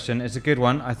next question. It's a good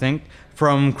one, I think.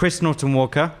 From Chris Norton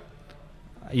Walker.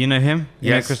 You know him?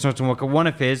 You know Chris Norton Walker. One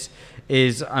of his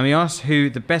is, he asked who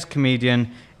the best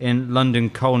comedian in London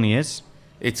Colney is.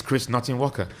 It's Chris Norton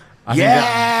Walker.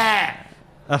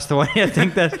 That's the one. I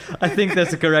think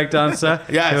that's the correct answer.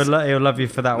 Yes. He'll love you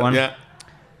for that one. Yeah.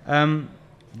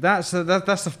 That's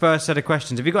the first set of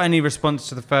questions. Have you got any response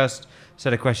to the first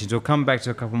set of questions? We'll come back to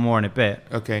a couple more in a bit.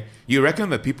 Okay. You reckon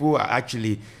that people are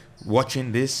actually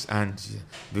watching this, and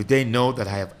do they know that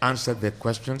I have answered their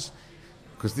questions?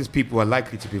 Because these people are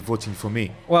likely to be voting for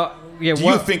me. Well, yeah. Do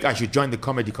you think I should join the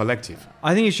Comedy Collective?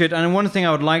 I think you should. And one thing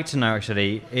I would like to know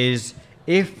actually is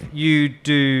if you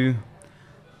do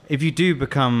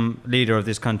become leader of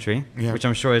this country, which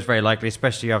I'm sure is very likely,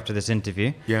 especially after this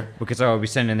interview, because I will be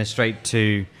sending this straight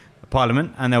to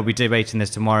Parliament, and they'll be debating this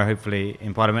tomorrow, hopefully,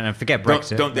 in Parliament. And forget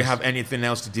Brexit. Don't they have anything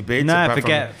else to debate? No,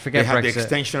 forget They Brexit. have the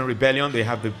Extinction Rebellion, they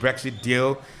have the Brexit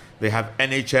deal, they have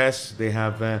NHS, they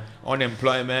have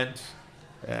unemployment,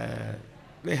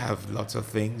 they have lots of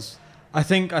things. I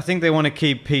think they want to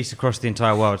keep peace across the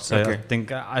entire world. So I think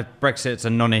Brexit's a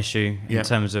non-issue in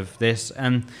terms of this.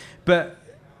 But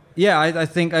yeah, I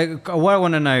think what I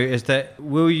want to know is that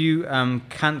will you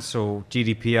cancel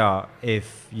GDPR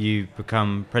if you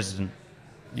become president?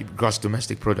 Gross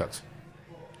domestic product.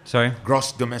 Sorry?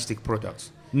 Gross domestic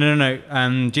product. No.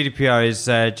 GDPR is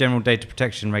General Data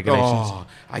Protection Regulations. Oh,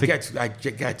 I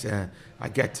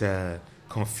get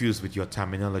confused with your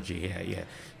terminology here. Yeah,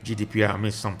 GDPR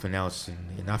means something else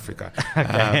in Africa.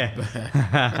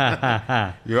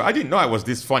 I didn't know I was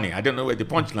this funny. I don't know where the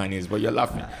punchline is, but you're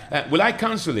laughing. Will I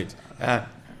cancel it?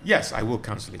 Yes, I will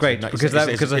cancel it. Great,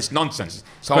 because it's nonsense.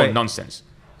 It's all great. nonsense.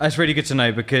 That's really good to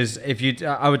know, because if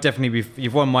I would definitely be.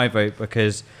 You've won my vote,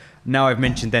 because now I've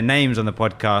mentioned their names on the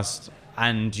podcast,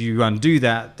 and you undo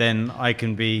that, then I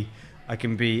won't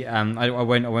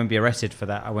be arrested for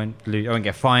that. I won't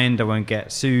get fined. I won't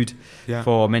get sued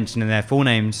for mentioning their full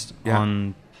names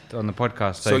on the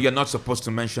podcast. So you're not supposed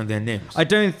to mention their names? I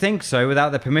don't think so, without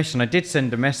their permission. I did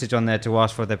send a message on there to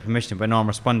ask for their permission, but no one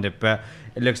responded. But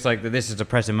it looks like that this is a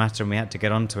pressing matter, and we had to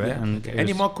get onto it. Yeah. And okay.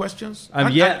 Any more questions?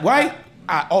 Why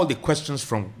are all the questions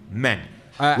from men?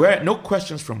 Where no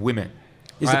questions from women?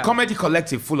 Is the comedy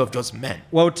collective full of just men?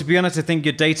 Well, to be honest, I think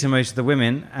you're dating most of the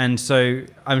women, and so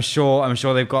I'm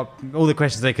sure they've got all the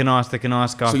questions they can ask. They can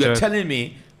ask after. So you're telling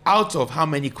me, out of how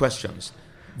many questions,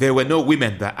 there were no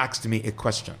women that asked me a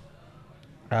question?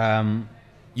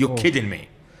 You're kidding me.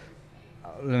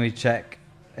 Let me check.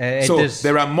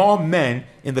 There are more men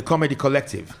in the comedy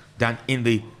collective than in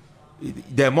the.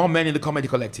 There are more men in the comedy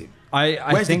collective.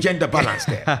 Where's the gender balance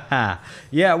there?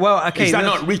 Yeah, well, okay. Is that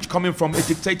not rich coming from a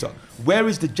dictator? Where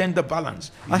is the gender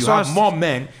balance? If you have more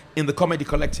men in the comedy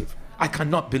collective. I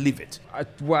cannot believe it. I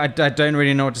don't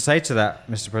really know what to say to that,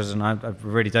 Mr. President. I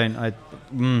really don't.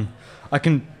 I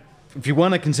can, if you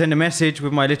want, I can send a message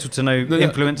with my little to no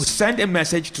influence. Send a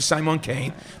message to Simon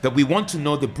Kane that we want to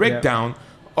know the breakdown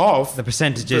of the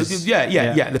percentages.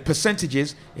 The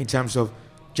percentages in terms of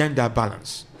gender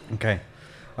balance. Okay.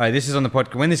 All right, this is on the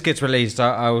podcast. When this gets released,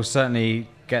 I will certainly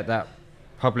get that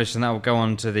published, and that will go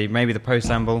on to maybe the Post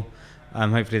Amble.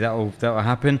 Hopefully that will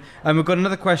happen. We've got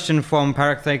another question from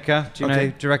Parak Thaker. Do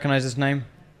you recognise his name?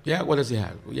 Yeah. What does he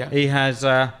have? Yeah. He has.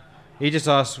 He just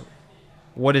asked,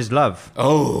 "What is love?"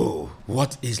 Oh,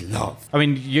 what is love? I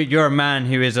mean, you're a man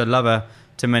who is a lover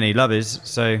to many lovers,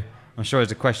 so I'm sure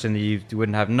it's a question that you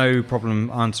wouldn't have no problem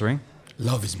answering.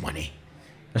 Love is money.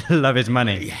 Love is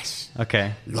money. Yes.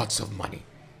 Okay. Lots of money.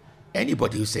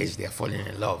 Anybody who says they're falling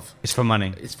in love, it's for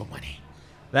money. It's for money.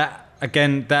 That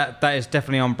again, that is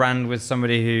definitely on brand with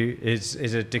somebody who is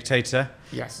a dictator.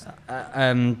 Yes.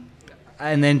 And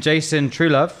then Jason True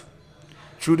Love,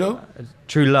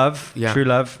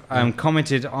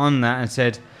 commented on that and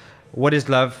said, "What is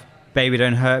love? Baby,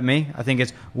 don't hurt me." I think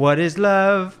it's "What is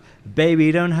love?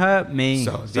 Baby, don't hurt me."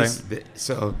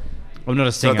 So I'm not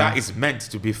a singer. So that is meant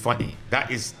to be funny.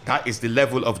 That is the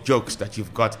level of jokes that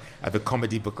you've got at the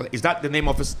comedy book. Is that the name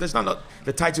of that's not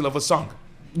the title of a song?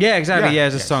 Yeah, exactly. Yeah,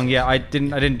 it's a song. Yeah, I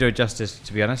didn't do it justice,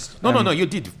 to be honest. No, you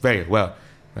did very well.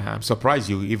 I'm surprised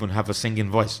you even have a singing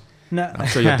voice. No, I'm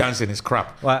sure your dancing is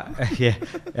crap. Well, yeah.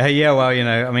 Well,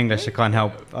 I'm English. I can't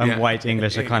help. I'm white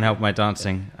English. I can't help my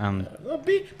dancing.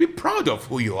 Be proud of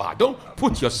who you are. Don't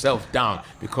put yourself down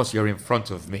because you're in front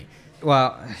of me.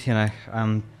 Well,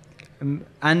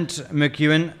 and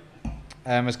McEwen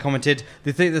has commented.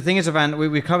 The thing is, Van,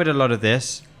 we covered a lot of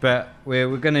this, but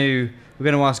we're going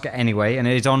to ask it anyway, and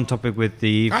it is on topic with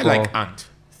the. I like Ant.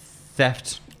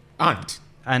 Theft. Ant.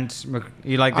 And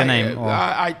you like the name?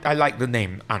 I like the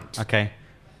name Ant. Okay.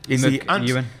 Is he Ant?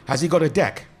 Ewan? Has he got a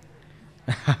deck?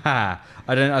 I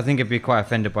think he'd be quite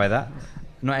offended by that.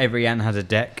 Not every ant has a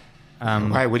deck.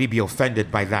 Why would he be offended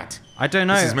by that? I don't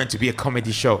know. This is meant to be a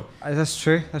comedy show. That's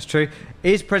true.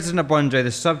 Is President Obonjo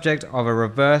the subject of a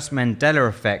reverse Mandela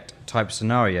effect type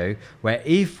scenario where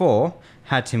E4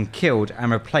 had him killed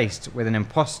and replaced with an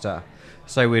imposter,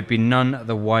 so we'd be none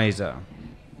the wiser?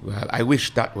 Well, I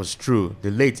wish that was true.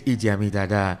 The late Idi Amin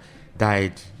Dada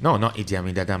died. No, not Idi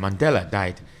Amin Dada. Mandela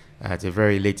died at a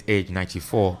very late age,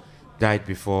 94. Died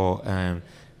before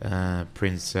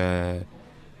Prince.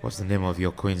 What's the name of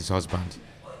your queen's husband?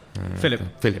 Philip.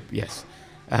 Philip, yes.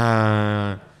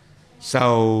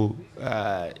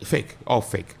 Fake. All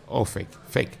fake.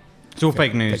 It's all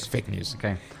fake news. Fake news.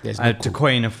 Okay. To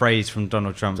coin a phrase from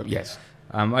Donald Trump. So, yes.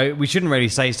 We shouldn't really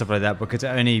say stuff like that because it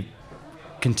only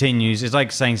continues. It's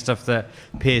like saying stuff that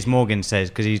Piers Morgan says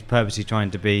because he's purposely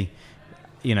trying to be,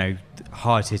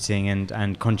 hard-hitting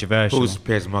and controversial. Who's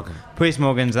Piers Morgan? Piers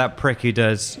Morgan's that prick who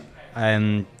does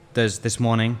This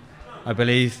Morning, I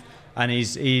believe, and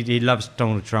he loves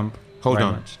Donald Trump. Hold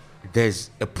on. Much. There's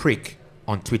a prick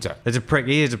on Twitter. There's a prick.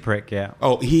 He is a prick. Yeah.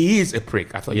 Oh, he is a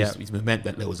prick. I thought it meant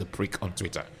that there was a prick on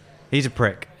Twitter. He's a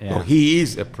prick. Yeah. Oh, he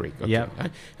is a prick. Okay. Yeah.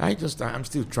 I'm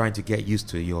still trying to get used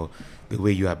to the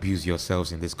way you abuse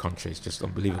yourselves in this country. It's just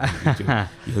unbelievable.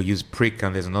 You use prick,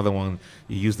 and there's another one.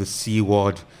 You use the C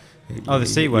word. Oh, the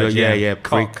C word. Yeah.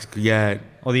 Prick. Yeah.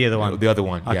 Or the other one? The other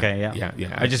one. Okay,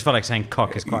 yeah. I just felt like saying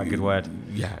cock is quite a good word.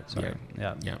 Yeah, Sorry.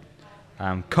 yeah.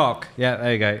 Cock. Yeah,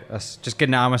 there you go. That's just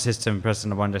getting it out of my system,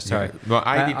 President Obonjo. Sorry. Yeah. Well,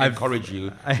 I didn't encourage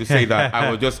you to say that. I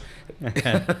was just...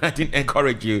 I didn't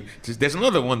encourage you. There's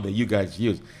another one that you guys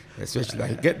use. Especially,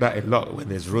 I get that a lot when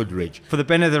there's road rage. For the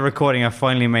benefit of the recording, I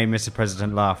finally made Mr.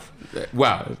 President laugh.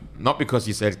 Well, not because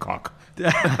you said cock.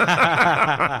 It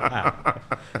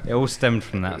all stemmed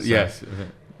from that. So. Yes.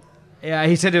 Yeah,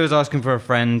 he said he was asking for a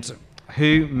friend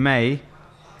who may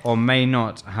or may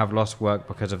not have lost work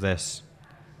because of this.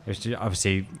 It was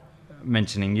obviously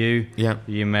mentioning you. Yeah.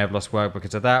 You may have lost work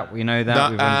because of that. We know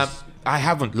that. I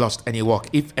haven't lost any work.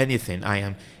 If anything, I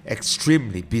am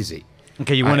extremely busy.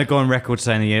 Okay, you want to go on record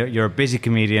saying that you're a busy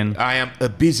comedian. I am a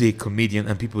busy comedian,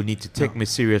 and people need to take me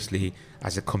seriously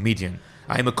as a comedian.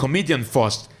 I am a comedian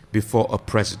first before a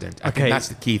president. I think that's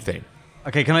the key thing.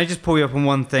 Okay, can I just pull you up on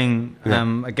one thing?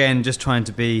 Yeah. Again, just trying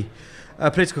to be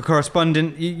a political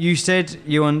correspondent. You said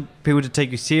you want people to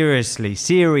take you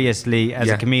seriously as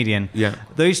a comedian. Yeah.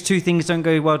 Those two things don't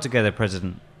go well together,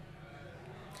 President.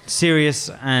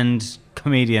 Serious and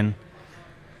comedian.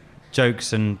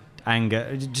 Jokes and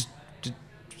anger.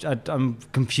 I'm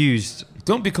confused.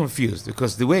 Don't be confused,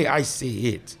 because the way I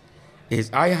see it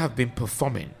is I have been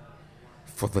performing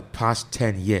for the past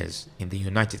 10 years in the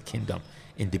United Kingdom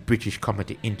in the British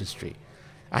comedy industry.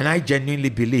 And I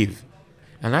genuinely believe,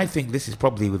 and I think this is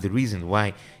probably the reason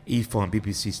why E4 and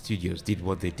BBC Studios did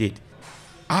what they did.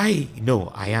 I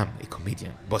know I am a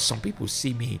comedian, but some people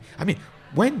see me,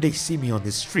 when they see me on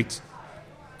the street,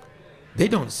 they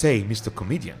don't say Mr.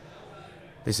 Comedian.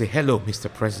 They say, hello,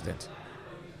 Mr. President.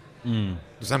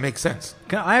 Does that make sense?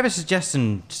 I have a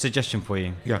suggestion for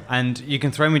you. Yeah. And you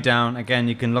can throw me down. Again,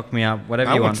 you can lock me up,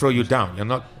 whatever you want. I won't throw you down. You're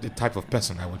not the type of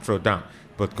person I would throw down.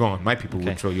 But go on, my people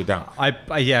will throw you down.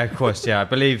 Yeah, of course, yeah. I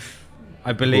believe.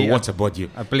 Well, what about you?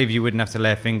 I believe you wouldn't have to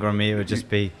lay a finger on me. It would just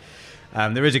be.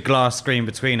 There is a glass screen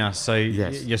between us, so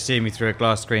you're seeing me through a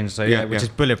glass screen, which is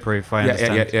bulletproof. I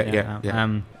understand.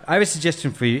 Yeah. I have a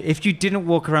suggestion for you. If you didn't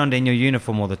walk around in your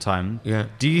uniform all the time,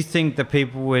 do you think that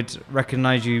people would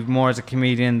recognize you more as a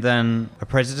comedian than a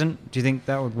president? Do you think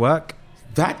that would work?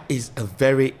 That is a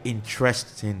very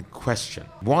interesting question.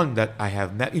 One that I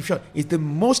have met. In short, it's the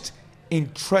most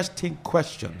interesting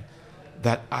question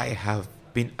that I have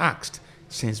been asked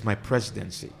since my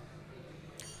presidency.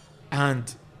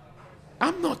 And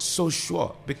I'm not so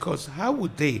sure, because how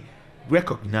would they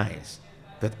recognize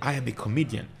that I am a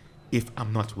comedian if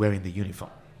I'm not wearing the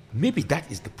uniform? Maybe that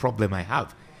is the problem I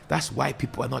have. That's why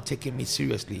people are not taking me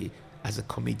seriously as a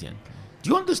comedian. Do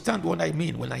you understand what I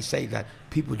mean when I say that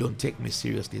people don't take me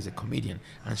seriously as a comedian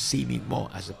and see me more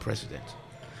as a president?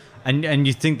 And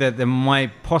you think that there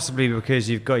might possibly be because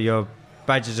you've got your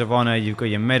badges of honor, you've got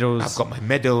your medals. I've got my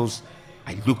medals.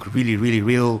 I look really, really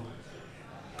real.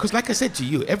 Because like I said to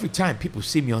you, every time people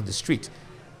see me on the street,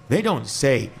 they don't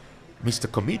say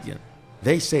Mr. Comedian.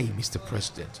 They say Mr.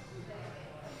 President.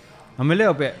 I'm a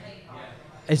little bit...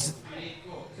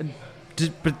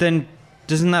 But then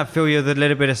doesn't that fill you with a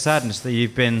little bit of sadness that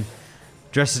you've been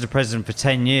dressed as a president for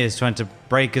 10 years trying to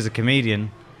break as a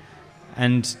comedian,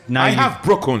 and now I have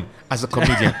broken as a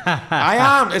comedian. I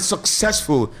am a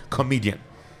successful comedian.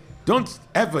 Don't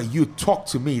ever you talk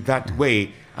to me that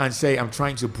way and say I'm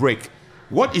trying to break.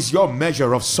 What is your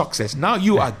measure of success? Now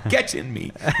you are getting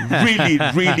me really,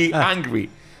 really angry.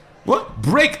 What?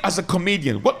 Break as a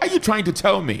comedian? What are you trying to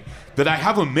tell me? That I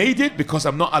haven't made it because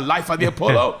I'm not alive at the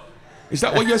Apollo? Is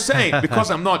that what you're saying?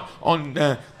 Because I'm not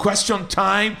on Question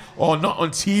Time or not on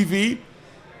TV?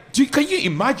 Can you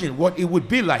imagine what it would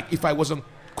be like if I was on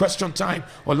Question Time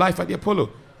or Live at the Apollo?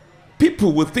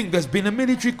 People would think there's been a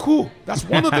military coup. That's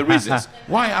one of the reasons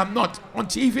why I'm not on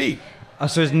TV.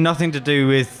 So it's nothing to do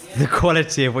with the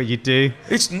quality of what you do?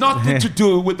 It's nothing to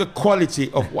do with the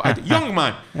quality of what I do. Young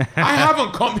man, I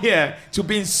haven't come here to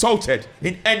be insulted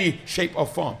in any shape or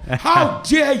form. How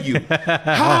dare you?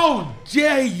 How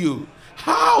dare you?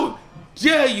 How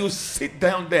dare you sit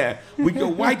down there with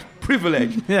your white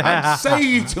privilege and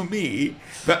say to me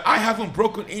that I haven't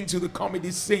broken into the comedy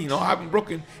scene or haven't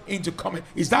broken into comedy?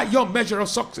 Is that your measure of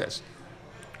success?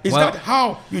 Is that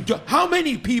how you do? How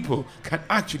many people can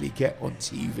actually get on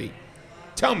TV?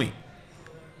 Tell me.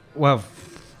 Well,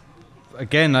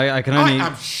 again, I can only... I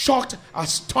am shocked,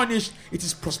 astonished. It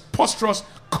is preposterous,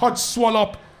 cod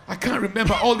swallow. I can't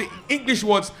remember all the English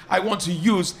words I want to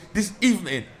use this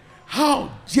evening.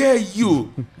 How dare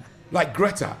you, like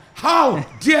Greta, how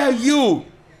dare you?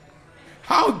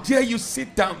 How dare you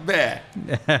sit down there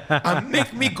and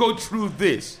make me go through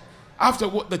this? After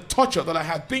what the torture that I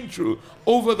have been through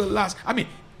over the last...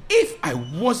 if I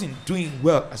wasn't doing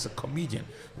well as a comedian,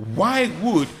 why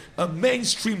would a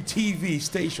mainstream TV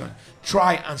station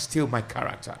try and steal my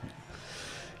character?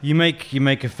 You make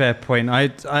a fair point.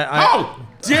 How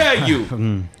dare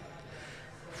you?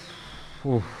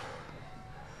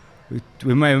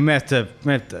 We may have to.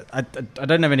 I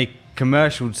don't have any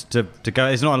commercials to go.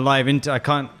 It's not a live. I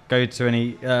can't go to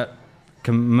any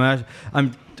commercial.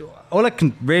 All I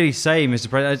can really say, Mr.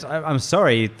 President, I'm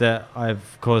sorry that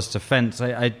I've caused offence.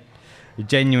 I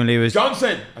genuinely was.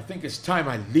 Johnson, I think it's time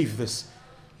I leave this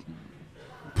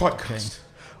podcast.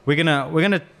 We're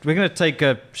gonna take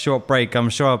a short break. I'm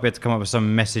sure I'll be able to come up with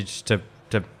some message to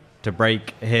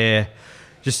break here,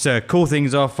 just to cool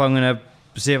things off. I'm gonna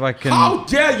see if I can. How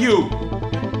dare you!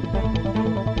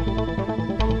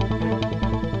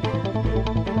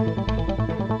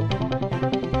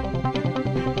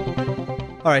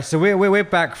 All right, so we're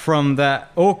back from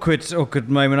that awkward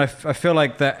moment. I feel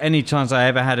like that any chance I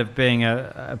ever had of being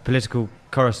a political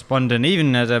correspondent,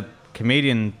 even as a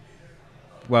comedian,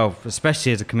 well,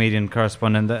 especially as a comedian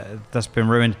correspondent, that's been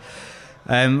ruined.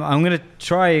 I'm going to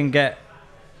try and get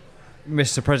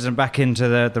Mr. President back into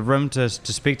the room to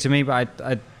speak to me, but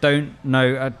I don't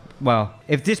know. Well,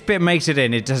 if this bit makes it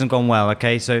in, it hasn't gone well,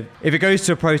 okay? So if it goes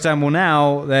to a preamble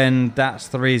now, then that's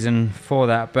the reason for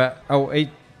that. But,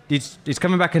 he's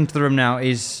coming back into the room now.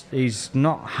 He's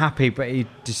not happy, but he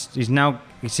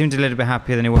seems a little bit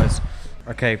happier than he was.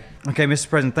 Okay, Mr.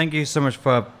 President, thank you so much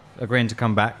for agreeing to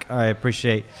come back. I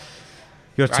appreciate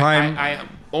your time. I am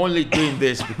only doing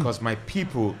this because my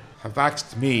people have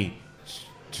asked me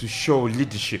to show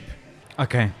leadership.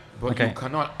 Okay. But you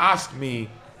cannot ask me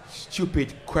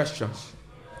stupid questions.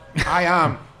 I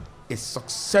am a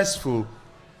successful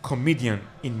comedian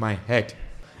in my head.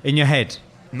 In your head?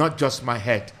 Not just my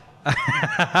head.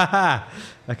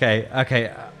 Okay.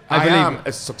 I am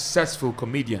a successful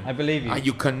comedian. I believe you. And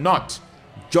you cannot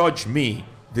judge me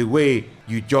the way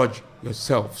you judge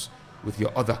yourselves with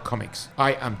your other comics.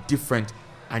 I am different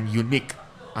and unique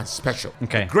and special.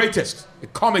 Okay. The greatest, a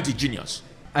comedy genius.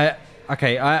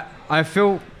 I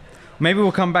feel maybe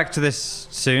we'll come back to this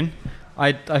soon.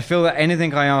 I feel that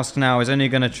anything I ask now is only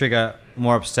going to trigger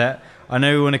more upset. I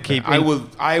know we want to keep.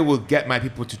 I will get my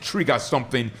people to trigger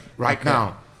something right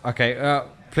now. Okay.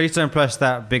 Please don't press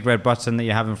that big red button that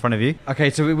you have in front of you. Okay.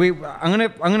 So I'm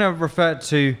gonna refer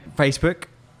to Facebook,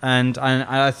 and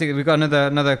I think we've got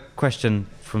another question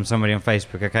from somebody on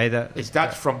Facebook. Okay. Is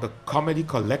that from the Comedy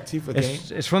Collective again?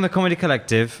 It's from the Comedy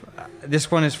Collective. This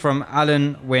one is from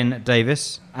Alan Wynne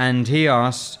Davis, and he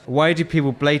asked, "Why do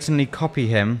people blatantly copy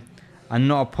him and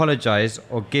not apologise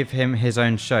or give him his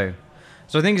own show?"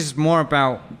 So I think it's more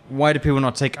about why do people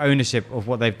not take ownership of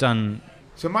what they've done.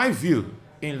 So my view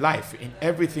in life, in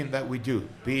everything that we do,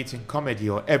 be it in comedy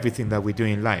or everything that we do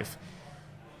in life,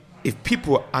 if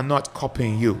people are not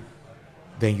copying you,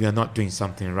 then you are not doing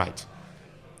something right.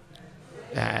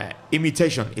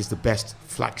 Imitation is the best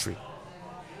flattery.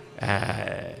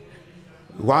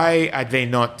 Why are they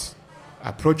not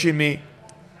approaching me?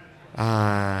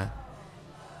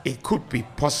 It could be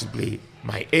possibly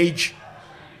my age.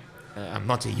 I'm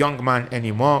not a young man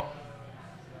anymore.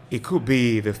 It could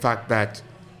be the fact that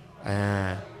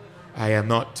I am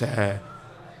not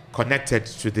connected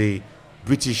to the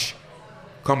British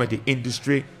comedy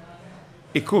industry.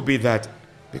 It could be that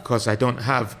because I don't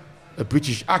have a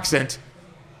British accent.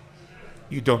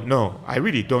 You don't know. I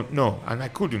really don't know, and I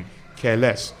couldn't care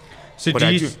less. So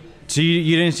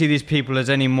you don't see these people as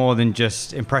any more than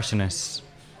just impressionists?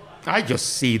 I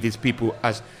just see these people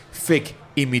as fake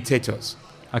imitators.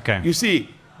 Okay. You see,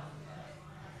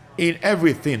 in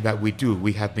everything that we do,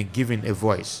 we have been given a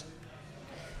voice.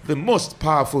 The most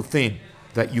powerful thing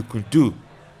that you can do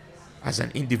as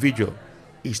an individual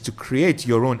is to create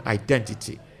your own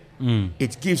identity.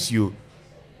 It gives you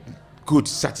good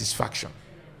satisfaction.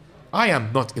 I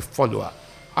am not a follower.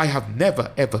 I have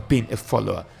never ever been a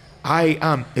follower. I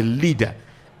am a leader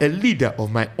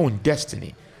of my own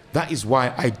destiny. That is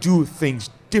why I do things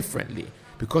differently,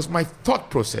 because my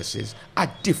thought processes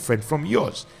are different from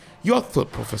yours. Your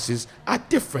thought processes are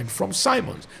different from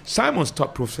Simon's. Simon's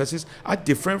thought processes are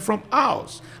different from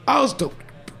ours. Ours thought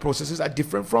processes are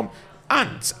different from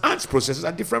Ant's. Ant's processes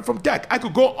are different from Dak. I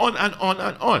could go on and on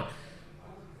and on.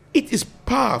 It is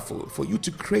powerful for you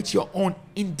to create your own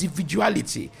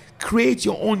individuality, create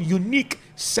your own unique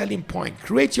selling point,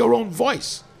 create your own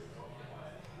voice.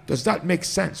 Does that make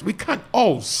sense? We can't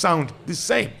all sound the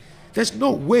same. There's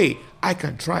no way I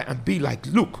can try and be like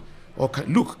Luke, or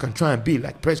Luke can try and be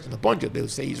like President Obonjo. They'll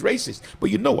say he's racist, but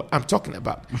you know what I'm talking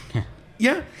about.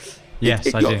 Yeah?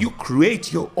 Yes, I do. You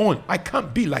create your own. I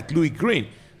can't be like Louis Green.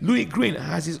 Louis Green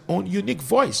has his own unique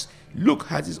voice. Luke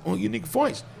has his own unique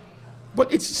voice.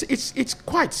 But it's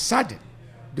quite saddening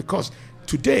because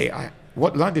today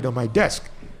what landed on my desk,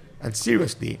 and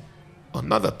seriously,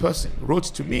 another person wrote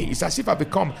to me. It's as if I've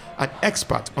become an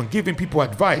expert on giving people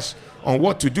advice on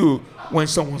what to do when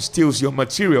someone steals your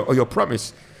material or your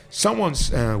promise.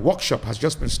 Someone's workshop has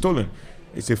just been stolen.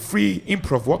 It's a free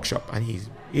improv workshop, and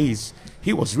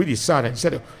he was really sad and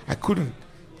said, I couldn't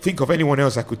think of anyone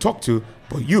else I could talk to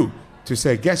but you, to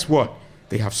say, guess what?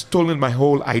 They have stolen my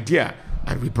whole idea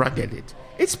and rebranded it.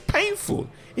 It's painful.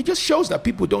 It just shows that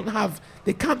people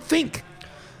they can't think.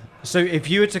 So if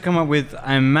you were to come up with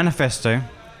a manifesto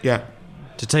to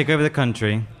take over the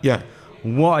country,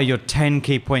 what are your 10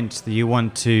 key points that you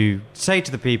want to say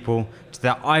to the people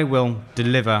that I will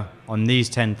deliver on these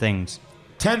 10 things?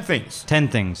 10 things. 10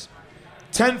 things.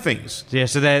 10 things. Yeah,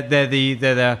 so they're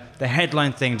the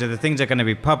headline things. They're the things that are going to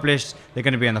be published. They're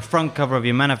going to be on the front cover of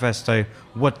your manifesto.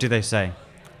 What do they say?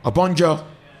 Obonjo,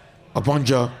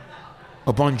 Obonjo,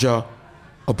 Obonjo,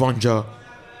 Obonjo,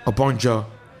 Obonjo,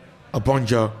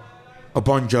 Obonjo,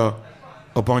 Obonjo,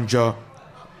 Obonjo,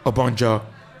 Obonjo,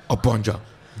 Obonjo.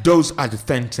 Those are the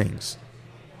 10 things.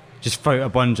 Just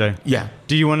vote Obonjo. Yeah.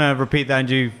 Do you want to repeat that and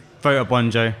do vote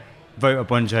Obonjo, vote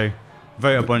Obonjo,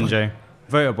 vote Obonjo,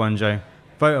 vote Obonjo,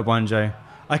 vote Obonjo?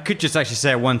 I could just actually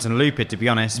say it once and loop it, to be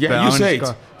honest. Yeah, but you say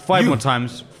it. 5 more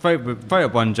times. Vote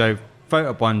Obonjo,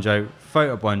 vote Obonjo,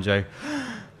 vote Obonjo,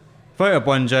 vote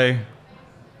Obonjo,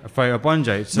 vote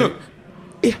Obonjo. So look,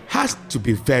 it has to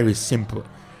be very simple.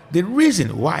 The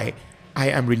reason why I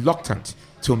am reluctant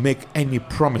to make any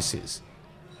promises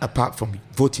apart from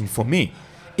voting for me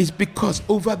is because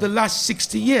over the last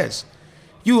 60 years,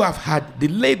 you have had the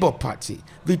Labour Party,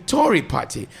 the Tory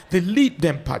Party, the Lead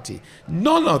Dem Party.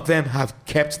 None of them have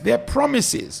kept their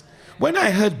promises. When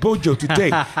I heard Obonjo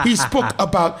today, he spoke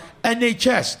about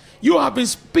NHS. You have been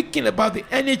speaking about the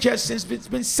NHS since it's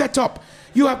been set up.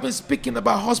 You have been speaking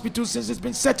about hospitals since it's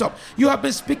been set up. You have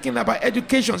been speaking about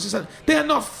education since they are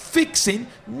not fixing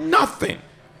nothing.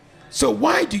 So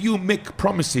why do you make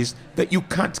promises that you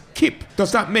can't keep?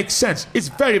 Does that make sense? It's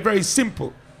very, very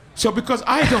simple. So because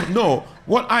I don't know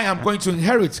what I am going to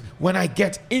inherit when I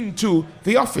get into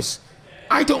the office.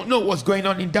 I don't know what's going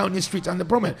on in Downing Street and the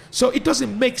Bromhead. So it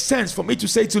doesn't make sense for me to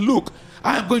say to Luke,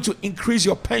 I am going to increase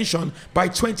your pension by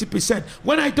 20%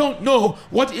 when I don't know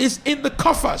what is in the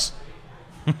coffers.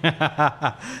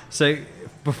 So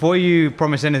before you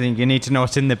promise anything, you need to know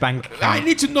what's in the bank account. I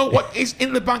need to know what is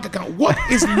in the bank account. What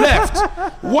is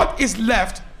left? What is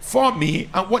left for me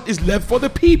and what is left for the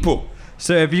people?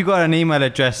 So have you got an email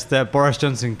address that Boris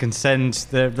Johnson can send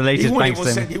the latest bank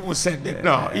statement? He won't send it.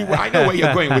 No, I know where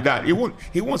you're going with that.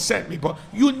 He won't send me. But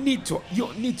you need to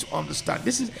understand.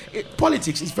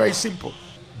 Politics is very simple.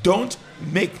 Don't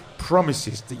make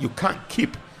promises that you can't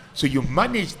keep. So you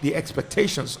manage the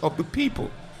expectations of the people.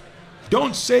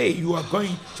 Don't say you are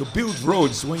going to build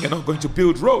roads when you're not going to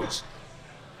build roads.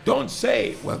 Don't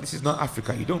say, well, this is not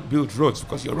Africa. You don't build roads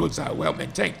because your roads are well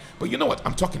maintained. But you know what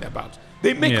I'm talking about.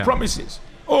 They make promises.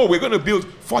 Oh, we're going to build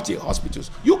 40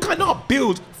 hospitals. You cannot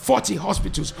build 40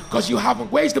 hospitals because you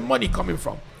haven't. Where's the money coming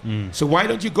from? So why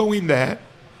don't you go in there,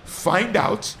 find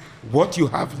out what you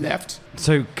have left,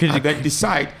 and then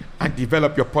decide and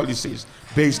develop your policies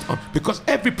based on, because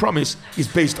every promise is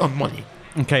based on money.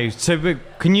 Okay, so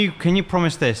can you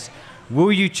promise this?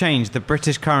 Will you change the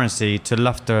British currency to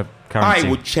Loughborough currency? I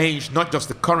would change not just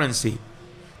the currency.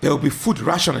 There will be food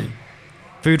rationing.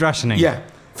 Food rationing? Yeah.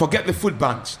 Forget the food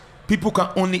banks. People can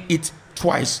only eat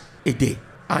twice a day,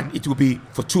 and it will be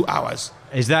for 2 hours.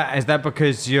 Is that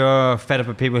because you're fed up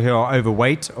with people who are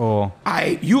overweight, or?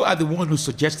 You are the one who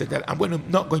suggested that. I'm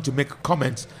not going to make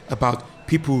comments about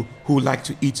people who like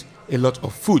to eat a lot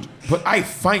of food, but I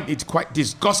find it quite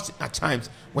disgusting at times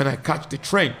when I catch the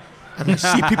train and I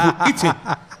see people eating.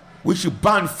 We should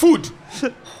ban food,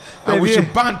 and we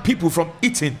should ban people from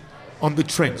eating on the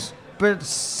trains. But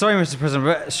sorry, Mr. President,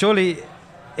 but surely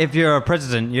if you're a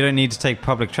president, you don't need to take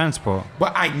public transport.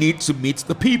 But I need to meet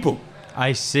the people.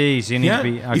 I see. So you need to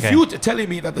be. Okay. If you're telling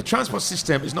me that the transport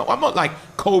system is not, I'm not like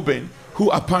Corbyn, who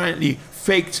apparently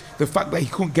faked the fact that he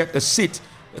couldn't get the seat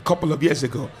a couple of years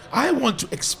ago. I want to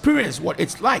experience what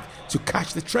it's like to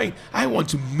catch the train. I want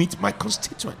to meet my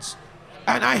constituents.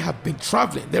 And I have been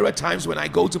traveling. There are times when I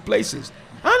go to places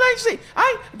and I say,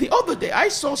 the other day I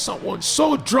saw someone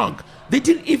so drunk they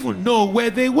didn't even know where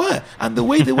they were and the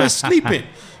way they were sleeping.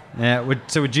 Yeah.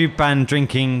 So would you ban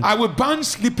drinking? I would ban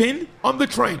sleeping on the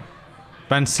train.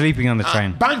 Ban sleeping on the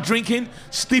train. Ban drinking,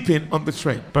 sleeping on the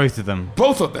train. Both of them.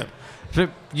 Both of them. But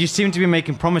you seem to be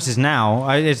making promises now.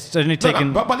 It's only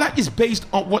taken... But that is based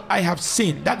on what I have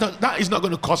seen. That is not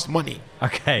going to cost money.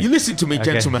 Okay. You listen to me,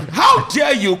 gentlemen. How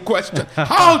dare you question?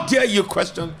 How dare you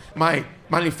question my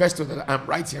manifesto that I'm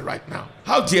writing right now?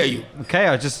 How dare you? Okay,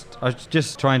 I was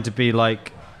just trying to be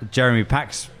like Jeremy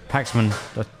Paxman.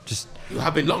 You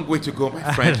have a long way to go, my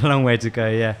I friend. had a long way to go,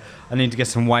 yeah. I need to get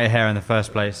some white hair in the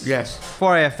first place. Yes.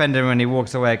 Before I offend him when he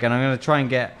walks away again, I'm going to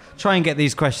try and get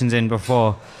these questions in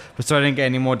before, so I don't get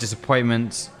any more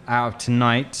disappointments out of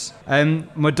tonight.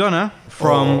 Madonna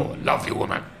from... lovely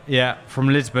woman. Yeah, from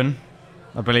Lisbon,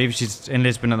 I believe. She's in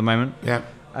Lisbon at the moment. Yeah.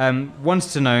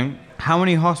 Wants to know, how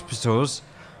many hospitals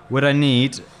would I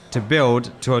need to build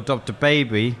to adopt a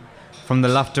baby from the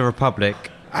Laughter Republic?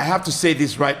 I have to say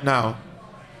this right now.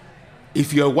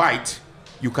 If you're white,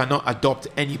 you cannot adopt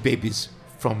any babies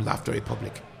from Laughter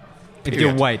Republic. If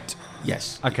you're white?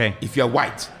 Yes. Okay. If you're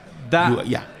white.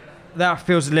 That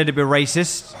feels a little bit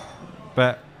racist,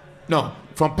 but... No,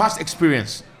 from past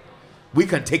experience, we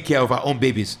can take care of our own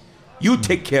babies. You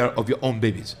take care of your own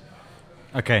babies.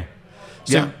 Okay.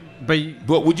 So, yeah.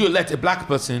 But would you let a black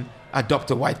person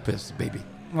adopt a white person baby?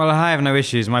 Well, I have no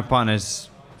issues. My partner's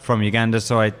from Uganda,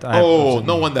 so I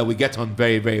no wonder we get on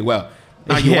very, very well.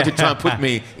 Now you want to try and put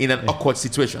me in an awkward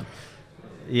situation.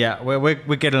 Yeah,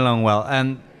 we're getting along well.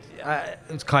 And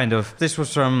it's kind of... This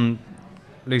was from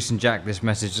Lucian Jack, this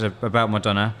message about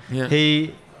Madonna.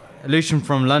 Yeah. Lucian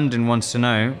from London wants to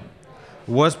know,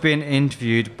 was being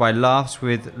interviewed by Laughs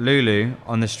with Lulu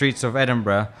on the streets of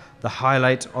Edinburgh the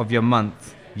highlight of your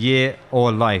month, year,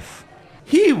 or life?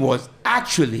 He was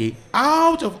actually,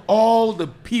 out of all the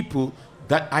people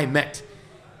that I met,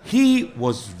 he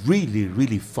was really,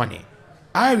 really funny.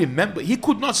 I remember he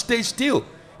could not stay still.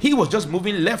 He was just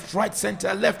moving left, right,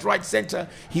 center.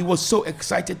 He was so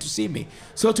excited to see me.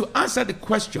 So to answer the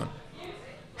question,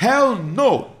 hell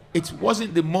no, it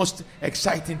wasn't the most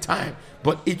exciting time,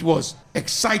 but it was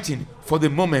exciting for the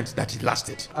moment that it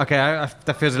lasted. Okay,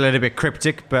 that feels a little bit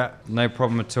cryptic, but no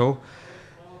problem at all.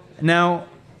 Now,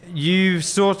 you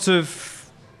sort of...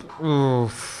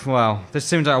 well, this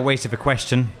seems like a waste of a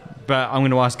question, but I'm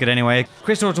going to ask it anyway.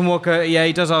 Chris Norton Walker, yeah,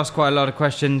 he does ask quite a lot of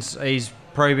questions. He's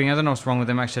probing. I don't know what's wrong with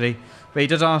him, actually. But he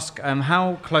does ask,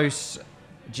 how close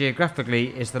geographically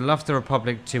is the Laughter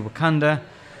Republic to Wakanda?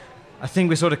 I think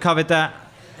we sort of covered that.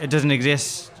 It doesn't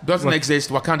exist. Doesn't exist.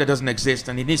 Wakanda doesn't exist,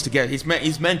 and he needs to get...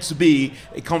 He's meant to be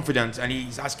confident, and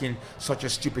he's asking such a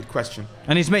stupid question.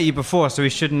 And he's met you before, so he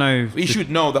should know... He should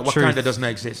know that truth. Wakanda doesn't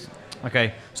exist.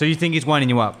 Okay, so you think he's winding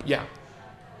you up? Yeah.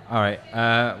 All right,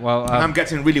 well... I'm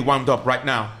getting really wound up right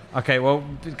now. Okay, well,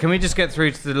 can we just get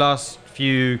through to the last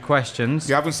few questions?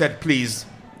 You haven't said please.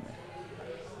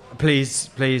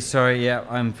 Please, sorry, yeah,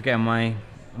 I'm forgetting my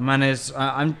manners.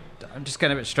 I'm just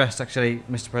getting a bit stressed, actually,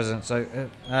 Mr. President. So,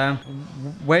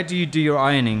 where do you do your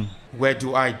ironing? Where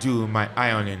do I do my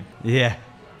ironing? Yeah.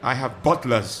 I have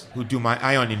butlers who do my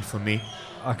ironing for me.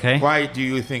 Okay. Why do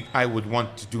you think I would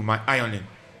want to do my ironing?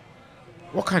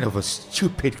 What kind of a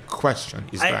stupid question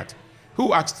is that?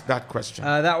 Who asked that question?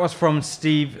 That was from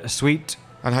Steve Sweet.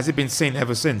 And has he been sane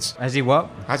ever since? Has he what?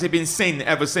 Has he been sane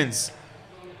ever since?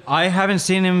 I haven't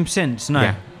seen him since, no.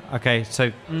 Yeah. Okay,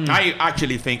 so... I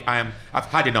actually think I've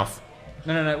had enough.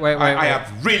 No, wait. I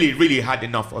have really, really had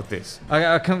enough of this.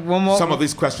 One more. Some of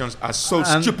these questions are so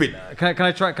stupid. Can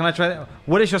I try that?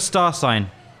 What is your star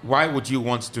sign? Why would you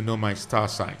want to know my star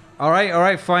sign? All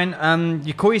right, fine.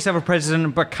 You call yourself a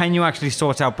president, but can you actually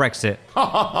sort out Brexit?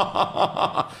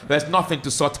 There's nothing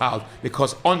to sort out,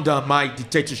 because under my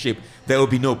dictatorship, there will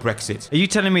be no Brexit. Are you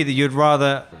telling me that you'd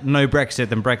rather no Brexit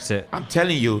than Brexit? I'm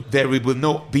telling you, there will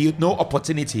be no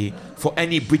opportunity for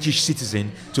any British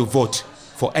citizen to vote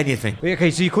for anything.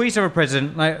 Okay, so you call yourself a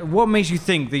president. Like, what makes you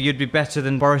think that you'd be better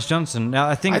than Boris Johnson? Now,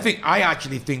 I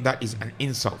actually think that is an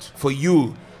insult for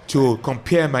you to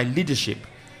compare my leadership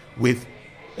with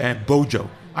Obonjo.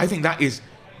 I think that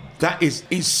is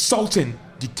insulting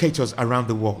dictators around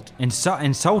the world.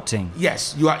 Insulting?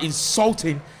 Yes, you are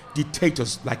insulting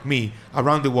dictators like me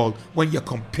around the world when you're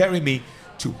comparing me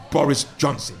to Boris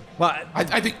Johnson. Well,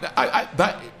 I think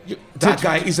that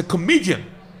guy is a comedian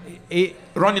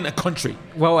running a country.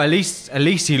 Well, at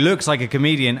least he looks like a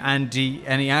comedian, and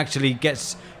he actually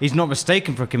gets... He's not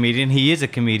mistaken for a comedian. He is a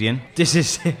comedian. This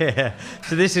is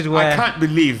where... I can't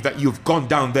believe that you've gone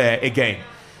down there again.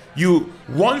 You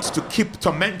want to keep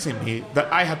tormenting me that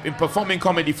I have been performing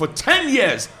comedy for 10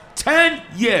 years. 10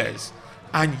 years.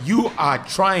 And you are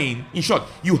trying... In short,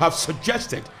 you have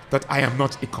suggested that I am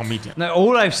not a comedian. No,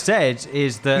 all I've said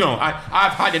is that... No,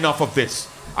 I've had enough of this.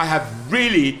 I have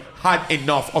really had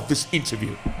enough of this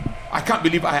interview. I can't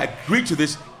believe I agreed to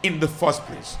this in the first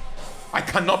place. I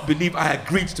cannot believe I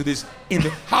agreed to this.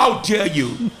 How dare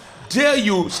you? Dare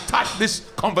you start this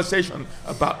conversation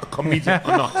about a comedian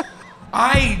or not?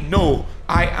 I know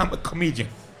I am a comedian.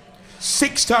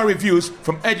 6-star reviews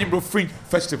from Edinburgh Fringe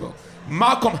Festival.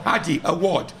 Malcolm Hardie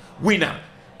Award winner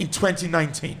in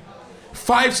 2019.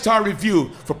 5-star review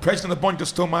for President Obonjo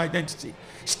Stole My Identity.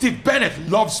 Steve Bennett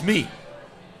loves me.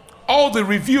 All the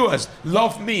reviewers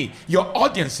love me. Your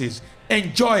audiences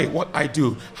enjoy what I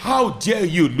do. How dare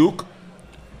you, Luke?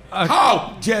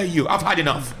 How dare you? I've had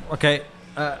enough. Okay,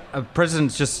 a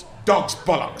president's just... Dogs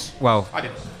bollocks. Well, I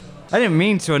didn't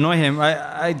mean to annoy him.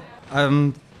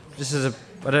 This is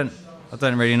I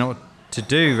don't really know what to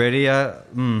do, really.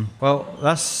 Well,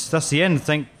 that's the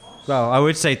end. I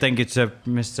would say thank you to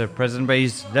Mr. President, but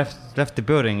he's left the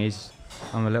building.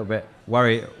 I'm a little bit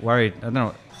worried. I don't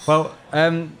know. Well,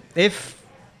 if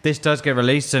this does get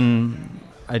released and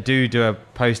I do a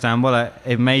post amble,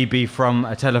 it may be from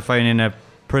a telephone in a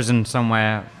prison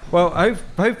somewhere. Well,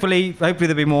 hopefully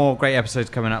there'll be more great episodes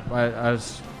coming up.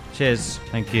 Cheers.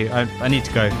 Thank you. I need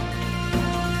to go.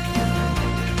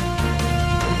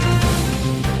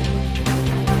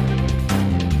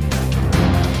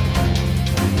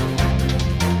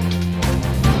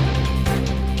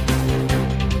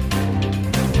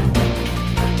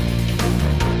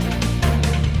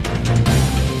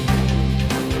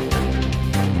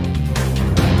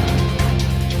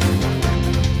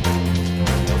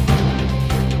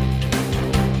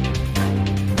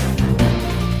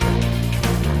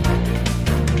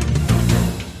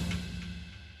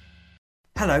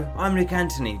 Hello, I'm Luke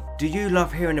Anthony. Do you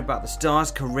love hearing about the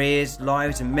stars' careers,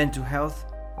 lives and mental health?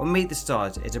 Well, Meet the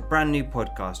Stars is a brand new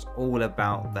podcast all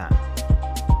about that.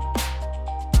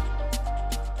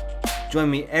 Join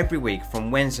me every week from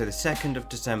Wednesday the 2nd of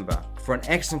December for an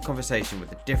excellent conversation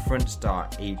with a different star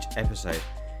each episode.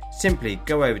 Simply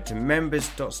go over to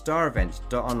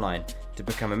members.starevents.online to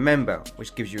become a member,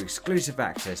 which gives you exclusive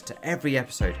access to every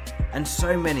episode and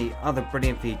so many other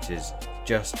brilliant features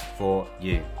just for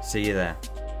you. See you there.